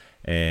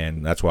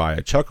 And that's why I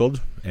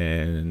chuckled.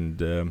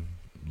 And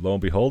lo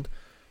and behold,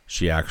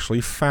 she actually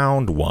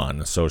found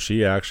one. So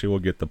she actually will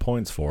get the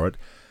points for it.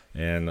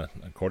 And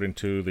according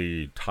to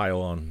the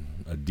tile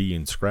on a D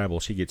in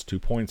Scrabble, she gets 2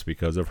 points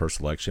because of her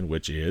selection,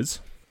 which is...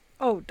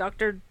 Oh,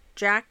 Dr.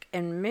 Jack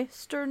and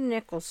Mr.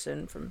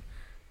 Nicholson from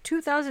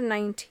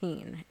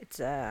 2019. It's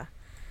I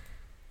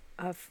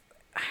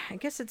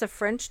guess it's a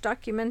French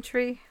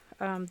documentary.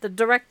 The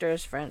director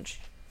is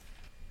French.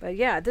 But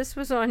yeah, this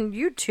was on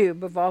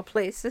YouTube of all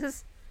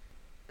places.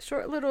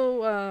 Short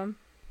little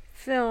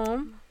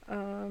film.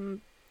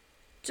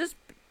 Just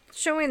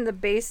showing the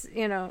base,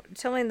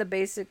 telling the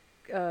basic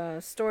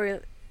story,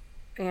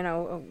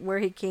 where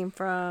he came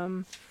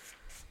from.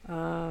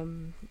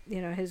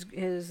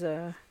 His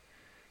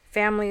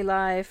family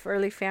life,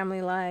 early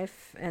family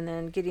life, and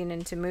then getting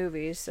into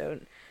movies. So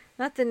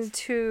nothing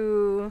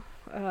too...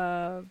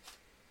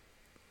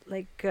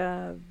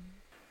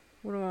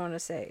 what do I want to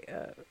say?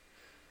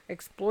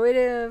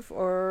 Exploitive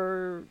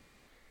or...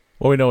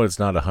 Well, we know it's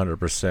not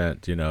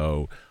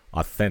 100%,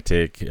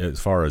 authentic as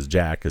far as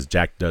Jack, because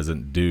Jack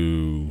doesn't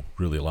do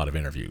really a lot of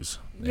interviews.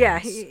 Yeah,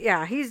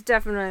 he's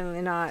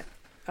definitely not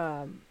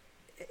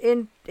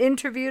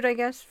interviewed, I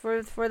guess,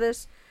 for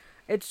this.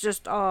 It's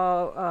just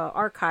all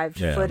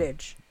archived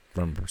footage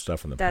from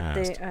stuff in the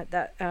past.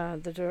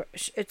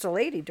 It's a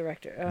lady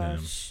director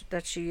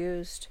that she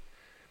used.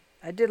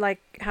 I did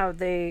like how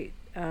they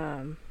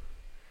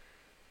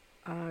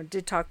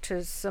did talk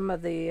to some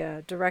of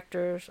the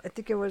directors. I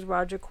think it was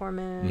Roger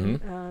Corman.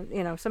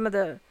 Mm-hmm. Some of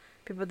the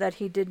people that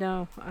he did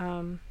know.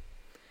 For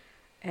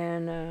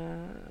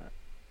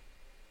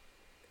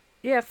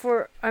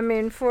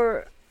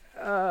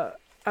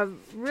a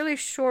really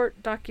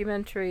short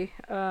documentary.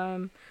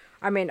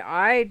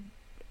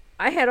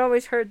 I had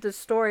always heard the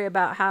story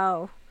about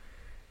how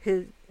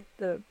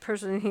the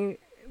person he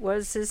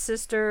was his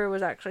sister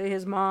was actually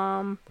his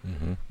mom.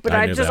 Mm-hmm. But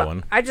I knew that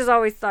one. I just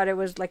always thought it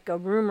was like a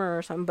rumor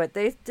or something. But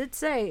they did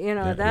say,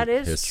 that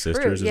is his true.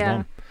 sister is his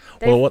mom.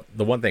 Well,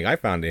 the one thing I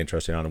found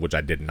interesting on it, which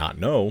I did not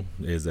know,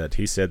 is that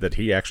he said that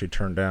he actually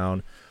turned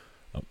down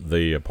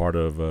the part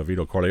of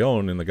Vito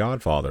Corleone in The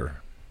Godfather.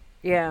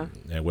 Yeah.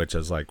 And which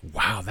is like,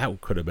 wow,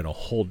 that could have been a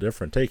whole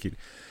different take.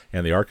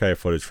 And the archive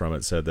footage from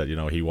it said that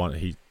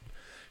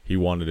he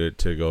wanted it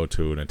to go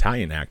to an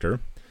Italian actor,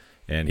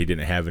 and he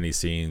didn't have any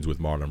scenes with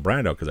Marlon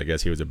Brando because I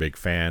guess he was a big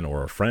fan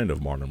or a friend of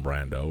Marlon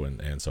Brando,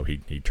 and so he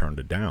turned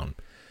it down.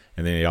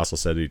 And then he also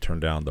said he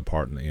turned down the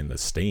part in The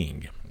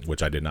Sting,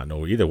 which I did not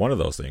know either one of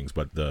those things.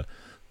 But the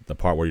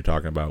part where you're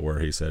talking about where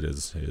he said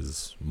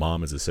his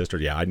mom is his sister,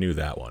 yeah, I knew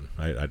that one.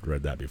 I'd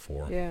read that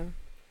before. Yeah.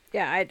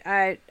 Yeah,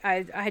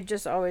 I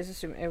just always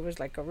assumed it was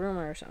like a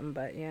rumor or something,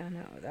 but yeah,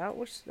 no, that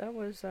was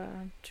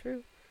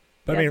true.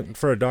 But I mean,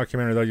 for a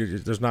documentary though,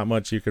 there's not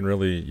much you can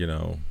really,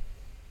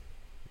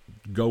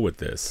 go with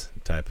this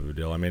type of a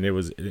deal. I mean,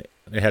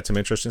 it had some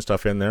interesting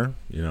stuff in there.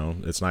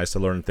 It's nice to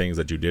learn things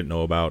that you didn't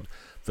know about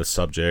the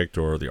subject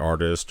or the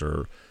artist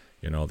or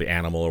the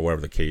animal or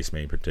whatever the case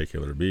may in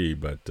particular be.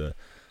 But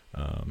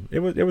it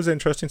was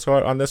interesting.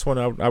 So on this one,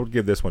 I would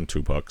give this one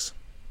 $2.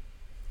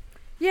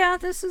 Yeah,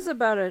 this is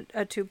about a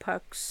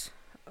 $2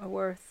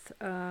 worth.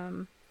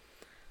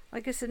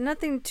 Like I said,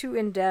 nothing too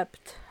in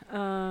depth.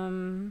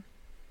 I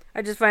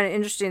just find it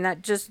interesting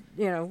that just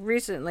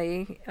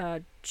recently,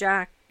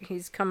 Jack,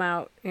 he's come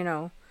out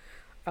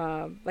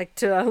like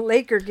to a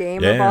Laker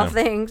game of all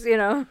things. I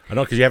know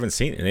because you haven't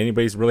seen it, and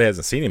anybody really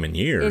hasn't seen him in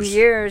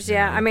years.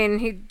 Yeah. I mean,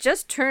 he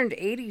just turned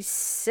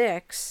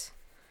 86.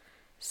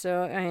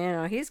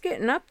 So, he's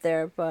getting up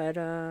there, but,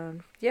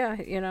 for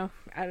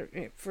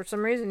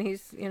some reason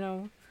he's,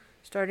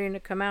 starting to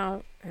come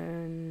out,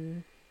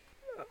 and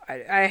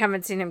I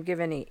haven't seen him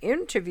give any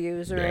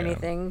interviews or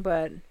anything,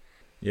 but...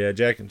 Yeah,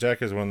 Jack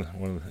is one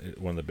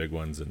of the big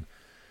ones, and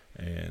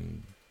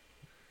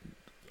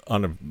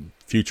on a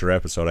future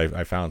episode,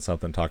 I found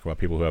something talking about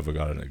people who have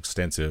got an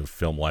extensive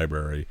film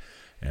library,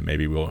 and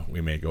maybe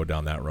we may go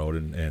down that road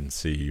and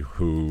see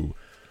who...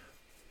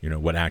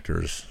 what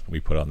actors we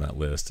put on that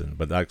list,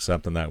 but that's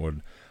something that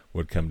would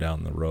come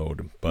down the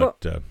road.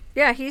 But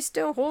he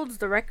still holds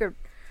the record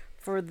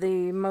for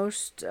the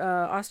most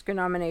Oscar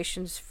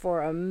nominations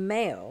for a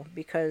male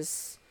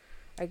because,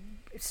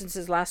 since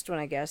his last one,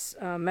 I guess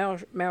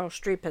Meryl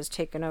Streep has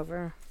taken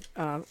over.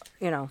 For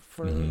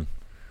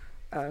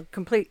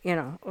complete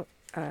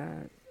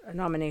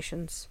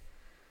nominations,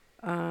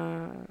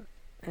 and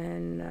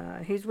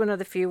he's one of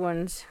the few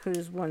ones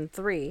who's won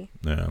 3.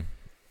 Yeah.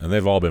 And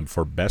they've all been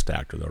for Best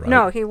Actor, though, right?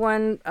 No, he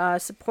won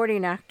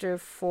Supporting Actor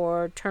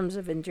for Terms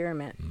of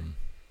Endearment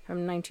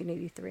from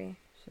 1983.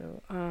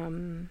 So,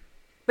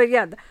 but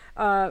yeah,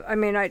 I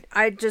mean,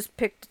 I just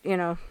picked,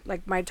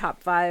 like my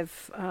top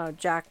 5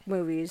 Jack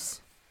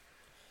movies.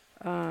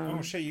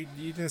 Oh shit! You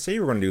didn't say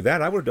you were going to do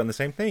that. I would have done the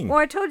same thing. Well,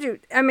 I told you.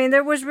 I mean,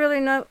 there was really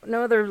no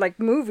other like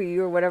movie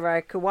or whatever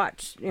I could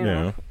watch.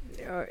 I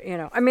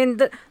mean,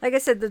 like I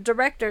said, the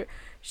director.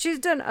 She's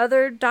done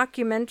other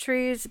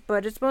documentaries,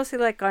 but it's mostly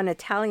like on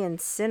Italian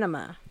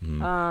cinema.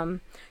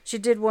 She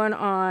did one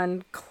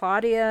on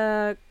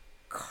Claudia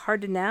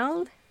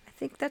Cardinale. I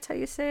think that's how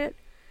you say it.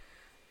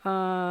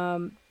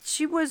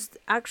 She was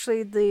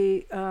actually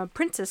the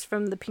princess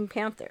from the Pink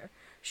Panther.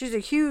 She's a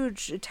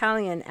huge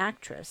Italian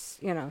actress,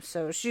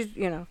 so she's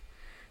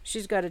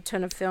got a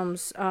ton of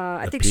films.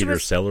 I think Peter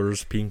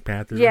Sellers Pink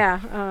Panther.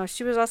 Yeah,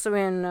 she was also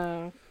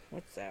in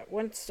what's that?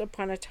 Once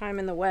Upon a Time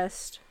in the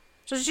West.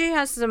 So she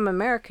has some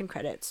American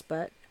credits,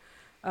 but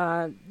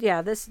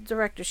this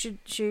director, she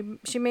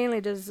mainly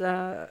does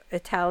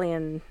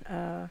Italian.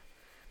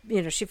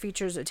 She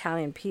features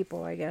Italian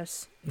people, I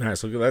guess. All right,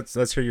 so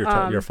let's hear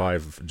your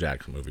 5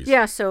 Jack movies.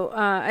 Yeah, so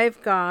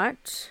I've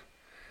got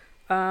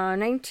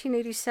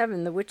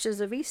 1987, The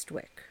Witches of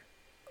Eastwick.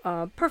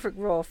 Perfect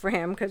role for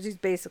him because he's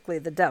basically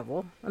the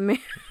devil. I mean,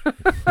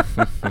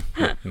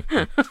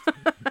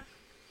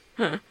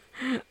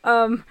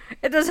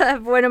 it does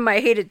have one of my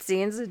hated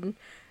scenes,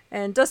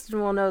 and Dustin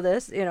will know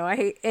this. I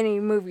hate any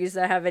movies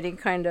that have any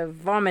kind of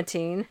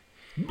vomiting.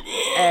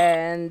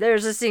 And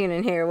there's a scene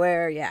in here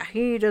where,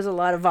 he does a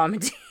lot of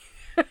vomiting.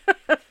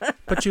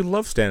 But you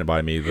love Stand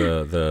By Me,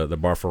 the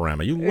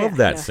Barfarama. You love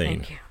that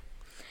scene. Thank you.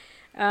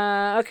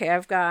 Okay,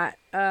 I've got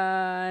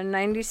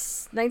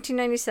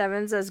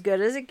 1997's As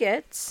Good as It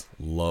Gets.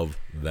 Love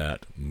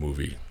that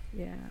movie.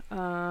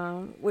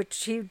 Yeah,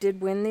 which he did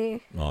win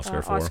the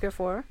Oscar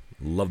for.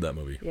 Love that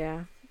movie.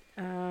 Yeah.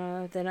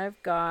 Then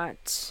I've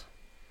got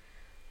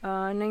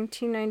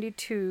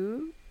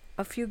 1992,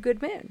 A Few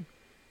Good Men,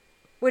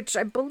 which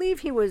I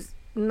believe he was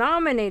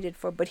nominated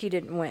for, but he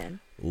didn't win.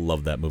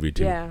 Love that movie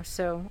too. Yeah.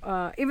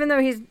 So even though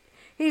he's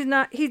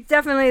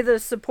definitely the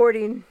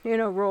supporting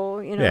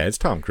role. Yeah, it's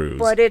Tom Cruise.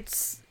 But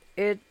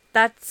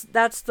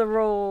that's the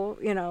role.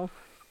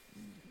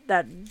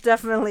 that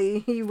definitely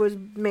he was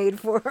made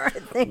for, I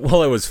think.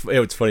 Well, it was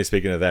funny.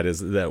 Speaking of that, is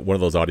that one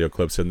of those audio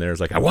clips in there is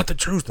like, I want the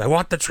truth, I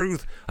want the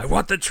truth, I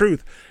want the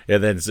truth.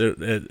 And then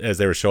as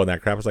they were showing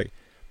that crap, I was like,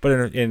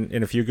 but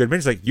in a few good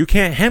minutes, like, you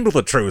can't handle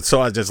the truth.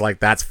 So I was just like,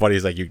 that's funny.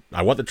 He's like,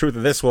 I want the truth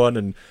of this one,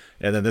 and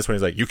then this one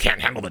he's like, you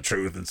can't handle the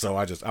truth. And so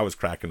I was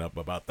cracking up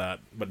about that.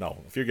 But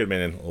no, A Few Good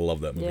Men, I love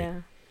that movie.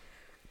 Yeah.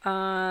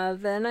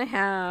 Then I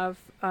have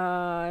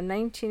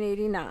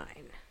 1989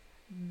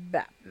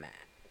 Batman.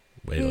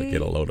 Way to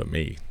get a load of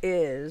me.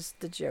 Is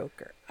the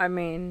Joker. I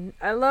mean,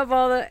 I love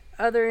all the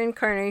other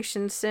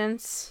incarnations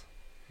since.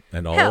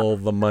 And all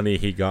the money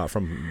he got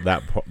from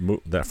that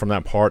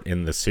part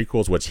in the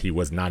sequels, which he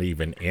was not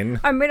even in.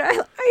 I mean,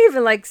 I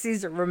even like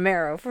Cesar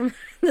Romero from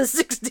the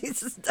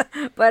 60s and stuff.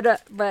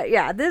 But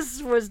yeah,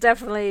 this was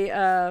definitely,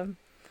 I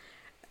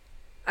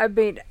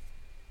mean,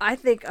 I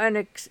think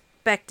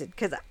unexpected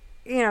because,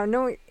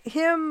 knowing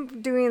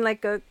him doing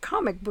like a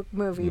comic book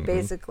movie,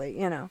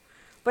 basically,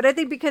 But I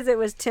think because it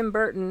was Tim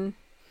Burton,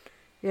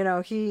 he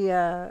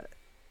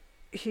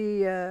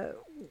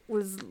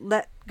was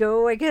let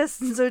go, I guess,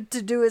 so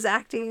to do his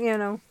acting,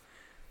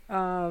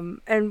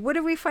 And what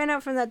did we find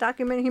out from that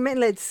documentary? He made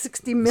like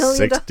 $60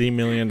 million. $60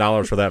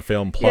 million for that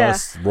film,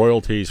 plus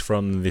royalties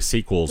from the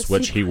sequels,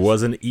 which he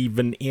wasn't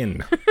even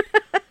in.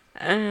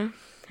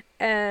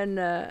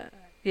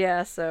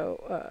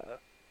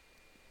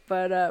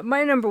 But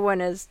my number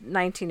one is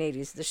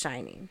 1980s The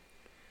Shining.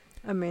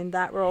 I mean,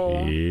 that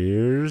role.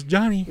 Here's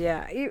Johnny.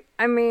 Yeah,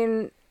 I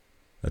mean.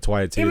 That's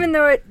why it's even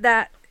though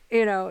that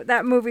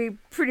movie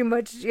pretty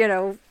much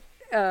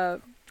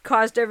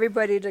caused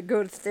everybody to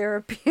go to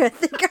therapy. I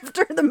think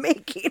after the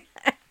making.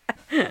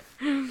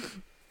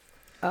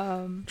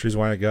 Which is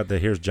why I got the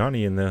Here's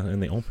Johnny in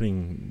the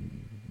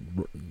opening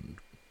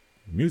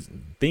music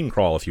theme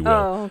crawl, if you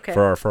will, okay.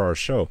 for our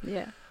show.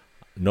 Yeah.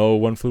 No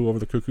One Flew Over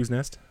the Cuckoo's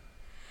Nest.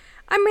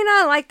 I mean,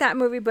 I like that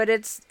movie, but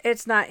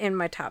it's not in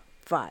my top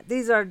 5.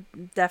 These are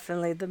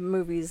definitely the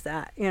movies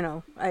that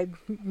I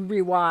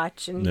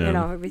rewatch and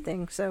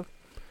everything. So.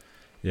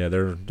 Yeah,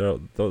 they're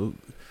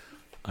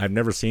I've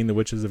never seen The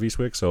Witches of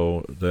Eastwick,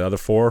 so the other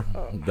 4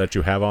 that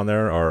you have on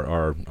there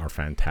are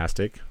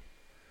fantastic.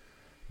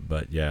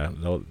 But yeah,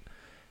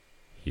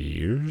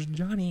 Here's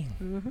Johnny.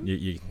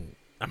 Mm-hmm.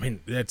 I mean,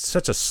 it's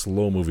such a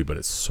slow movie, but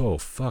it's so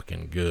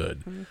fucking good.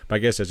 Mm-hmm. But I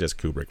guess that's just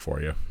Kubrick for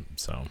you.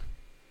 So,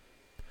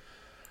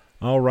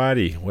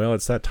 alrighty, well,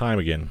 it's that time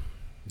again.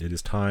 It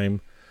is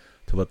time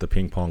to let the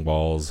ping pong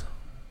balls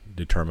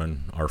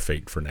determine our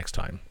fate for next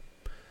time.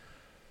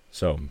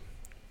 So,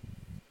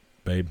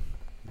 babe,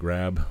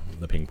 grab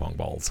the ping pong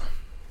balls.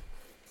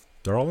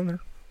 They're all in there.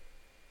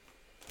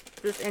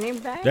 Just any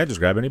bag? Yeah, just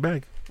grab any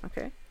bag.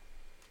 Okay.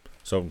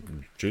 So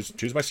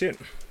choose my shit.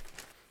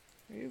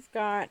 You've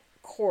got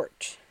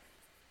court.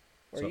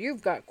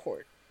 You've got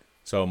court.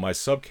 So my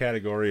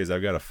subcategory is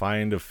I've got to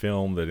find a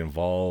film that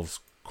involves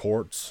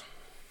courts,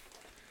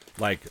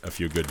 like A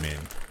Few Good Men,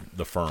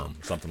 The Firm,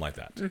 something like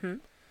that. Mm-hmm.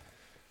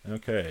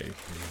 Okay.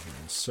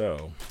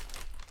 So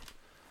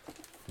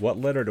what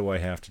letter do I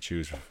have to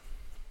choose?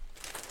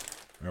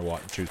 Or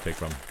what? Pick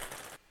from?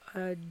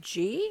 A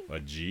G? A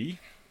G?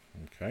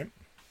 Okay.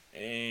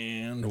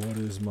 And what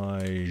is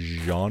my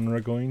genre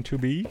going to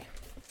be?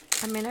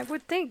 I mean, I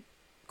would think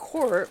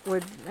court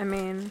would,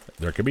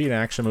 There could be an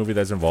action movie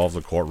that involves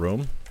a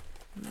courtroom.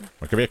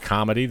 There could be a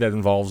comedy that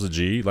involves a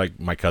G, like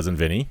My Cousin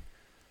Vinny.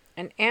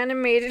 An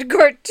animated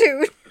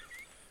cartoon.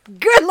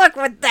 Good luck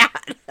with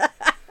that.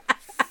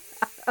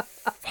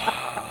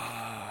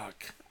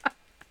 Fuck.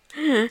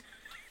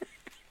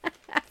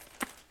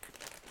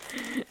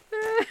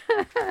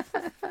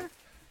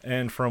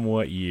 And from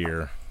what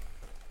year?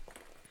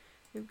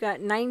 We've got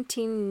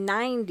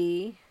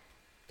 1990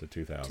 to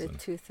 2000.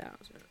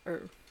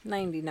 Or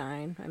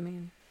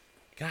 99,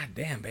 God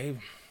damn, babe.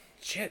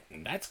 Shit,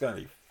 that's gonna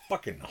be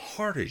fucking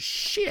hard as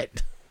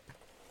shit.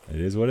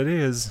 It is what it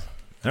is.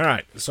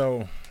 Alright,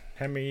 so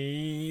hand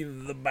me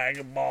the bag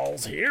of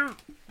balls here.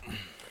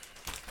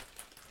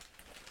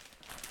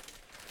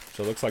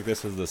 So it looks like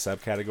this is the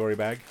subcategory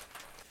bag.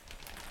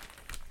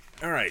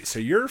 Alright, so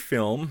your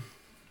film,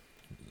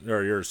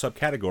 or your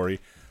subcategory,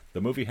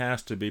 the movie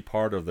has to be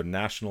part of the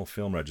National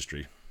Film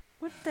Registry.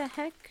 What the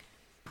heck?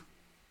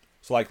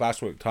 So like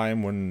last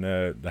time when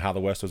How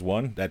the West Was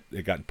Won, that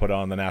it got put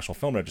on the National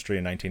Film Registry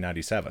in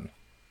 1997.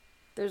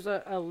 There's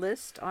a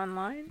list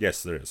online?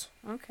 Yes, there is.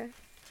 Okay.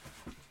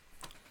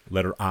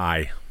 Letter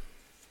I.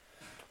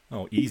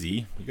 Oh,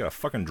 easy. You got a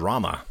fucking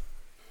drama.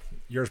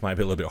 Yours might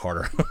be a little bit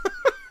harder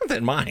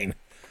than mine.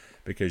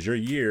 Because your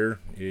year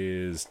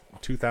is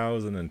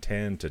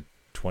 2010 to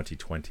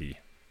 2020.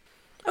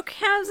 Okay,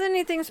 how's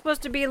anything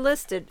supposed to be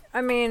listed?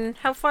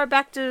 How far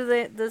back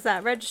does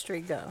that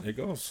registry go? It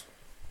goes.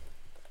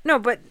 No,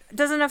 but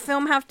doesn't a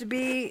film have to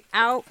be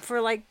out for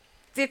like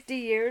 50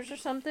 years or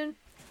something?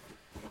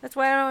 That's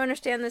why I don't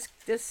understand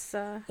this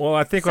well,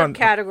 I think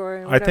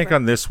subcategory. I think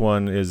on this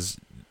one is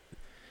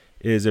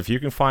if you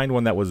can find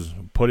one that was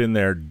put in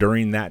there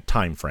during that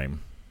time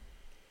frame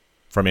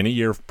from any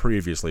year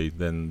previously,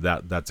 then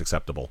that's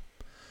acceptable.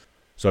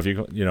 So if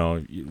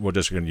we're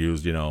just going to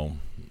use,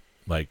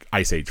 like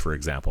Ice Age, for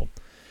example.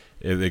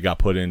 If it got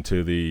put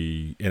into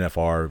the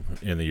NFR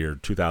in the year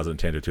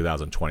 2010 to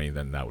 2020,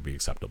 then that would be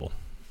acceptable.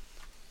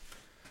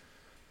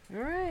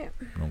 All right.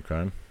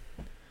 Okay.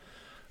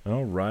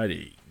 All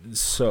righty.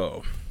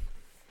 So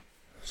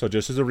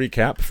just as a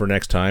recap for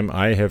next time,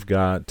 I have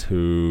got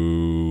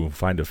to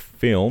find a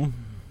film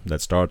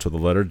that starts with the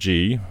letter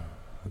G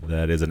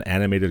that is an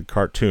animated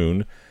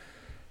cartoon,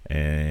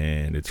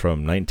 and it's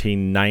from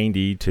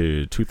 1990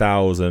 to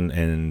 2000,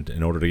 and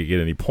in order to get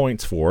any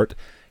points for it,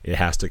 it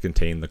has to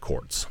contain the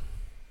chords.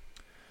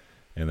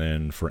 And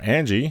then for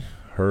Angie,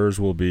 hers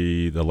will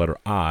be the letter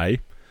I.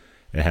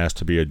 It has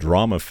to be a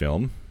drama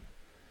film.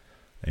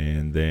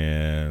 And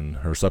then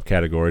her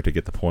subcategory to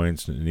get the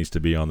points, it needs to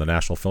be on the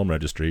National Film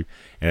Registry.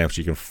 And if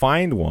she can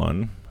find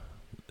one,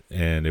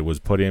 and it was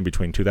put in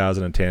between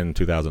 2010 and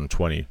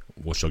 2020,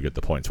 well, she'll get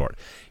the points for it.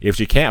 If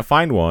she can't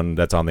find one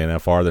that's on the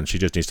NFR, then she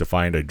just needs to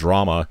find a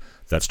drama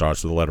that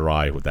starts with the letter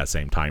I with that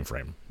same time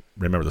frame.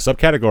 Remember, the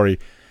subcategory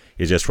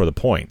is just for the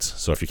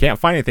points. So if you can't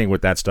find anything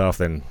with that stuff,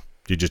 then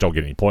you just don't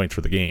get any points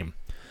for the game.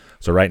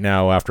 So right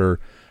now, after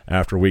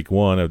week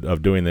one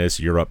of doing this,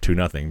 you're up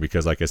 2-0,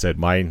 because like I said,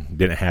 mine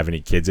didn't have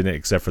any kids in it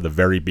except for the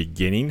very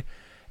beginning,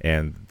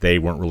 and they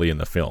weren't really in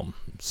the film.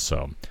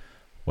 So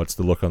what's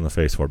the look on the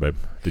face for, babe?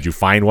 Did you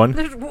find one?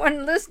 There's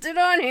one listed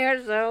on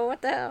here, so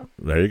what the hell?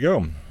 There you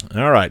go.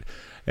 All right.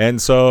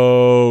 And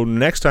so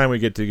next time we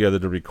get together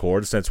to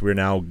record, since we're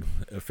now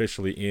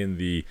officially in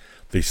the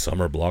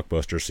summer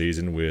blockbuster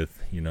season with,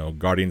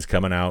 Guardians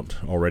coming out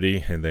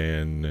already, and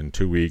then in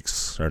 2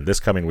 weeks, or this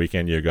coming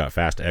weekend, you got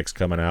Fast X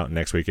coming out, and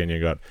next weekend you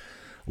got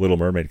Little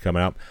Mermaid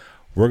coming out.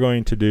 We're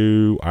going to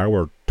do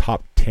our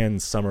top 10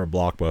 summer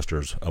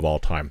blockbusters of all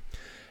time.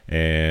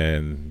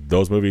 And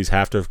those movies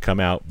have to have come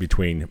out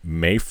between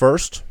May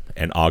 1st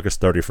and August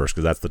 31st,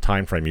 because that's the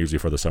time frame usually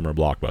for the summer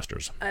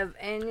blockbusters. Of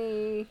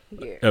any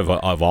year.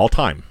 Of all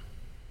time.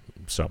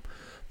 So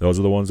those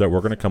are the ones that we're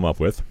going to come up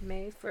with.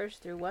 May 1st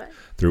through what?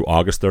 Through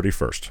August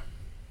 31st.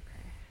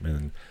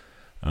 Okay.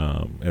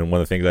 And one of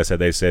the things I said,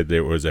 they said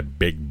there was a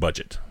big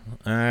budget.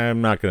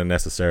 I'm not going to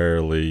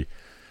necessarily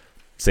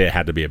say it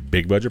had to be a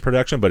big budget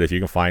production, but if you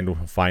can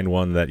find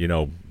one that,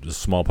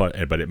 small, but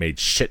it made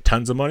shit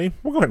tons of money,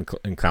 we'll go ahead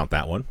and count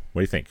that one.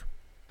 What do you think?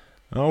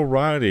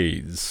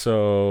 Alrighty,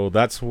 so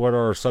that's what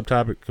our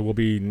subtopic will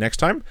be next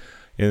time.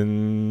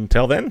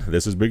 Until then,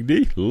 this is Big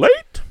D.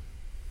 Late.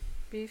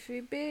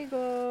 Beefy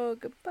Beagle,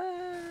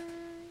 goodbye.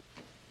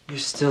 You're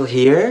still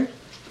here?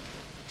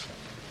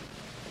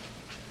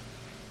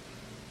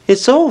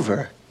 It's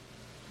over.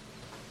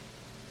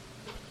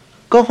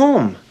 Go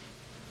home.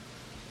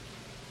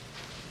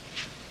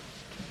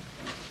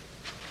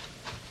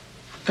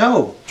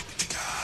 Go.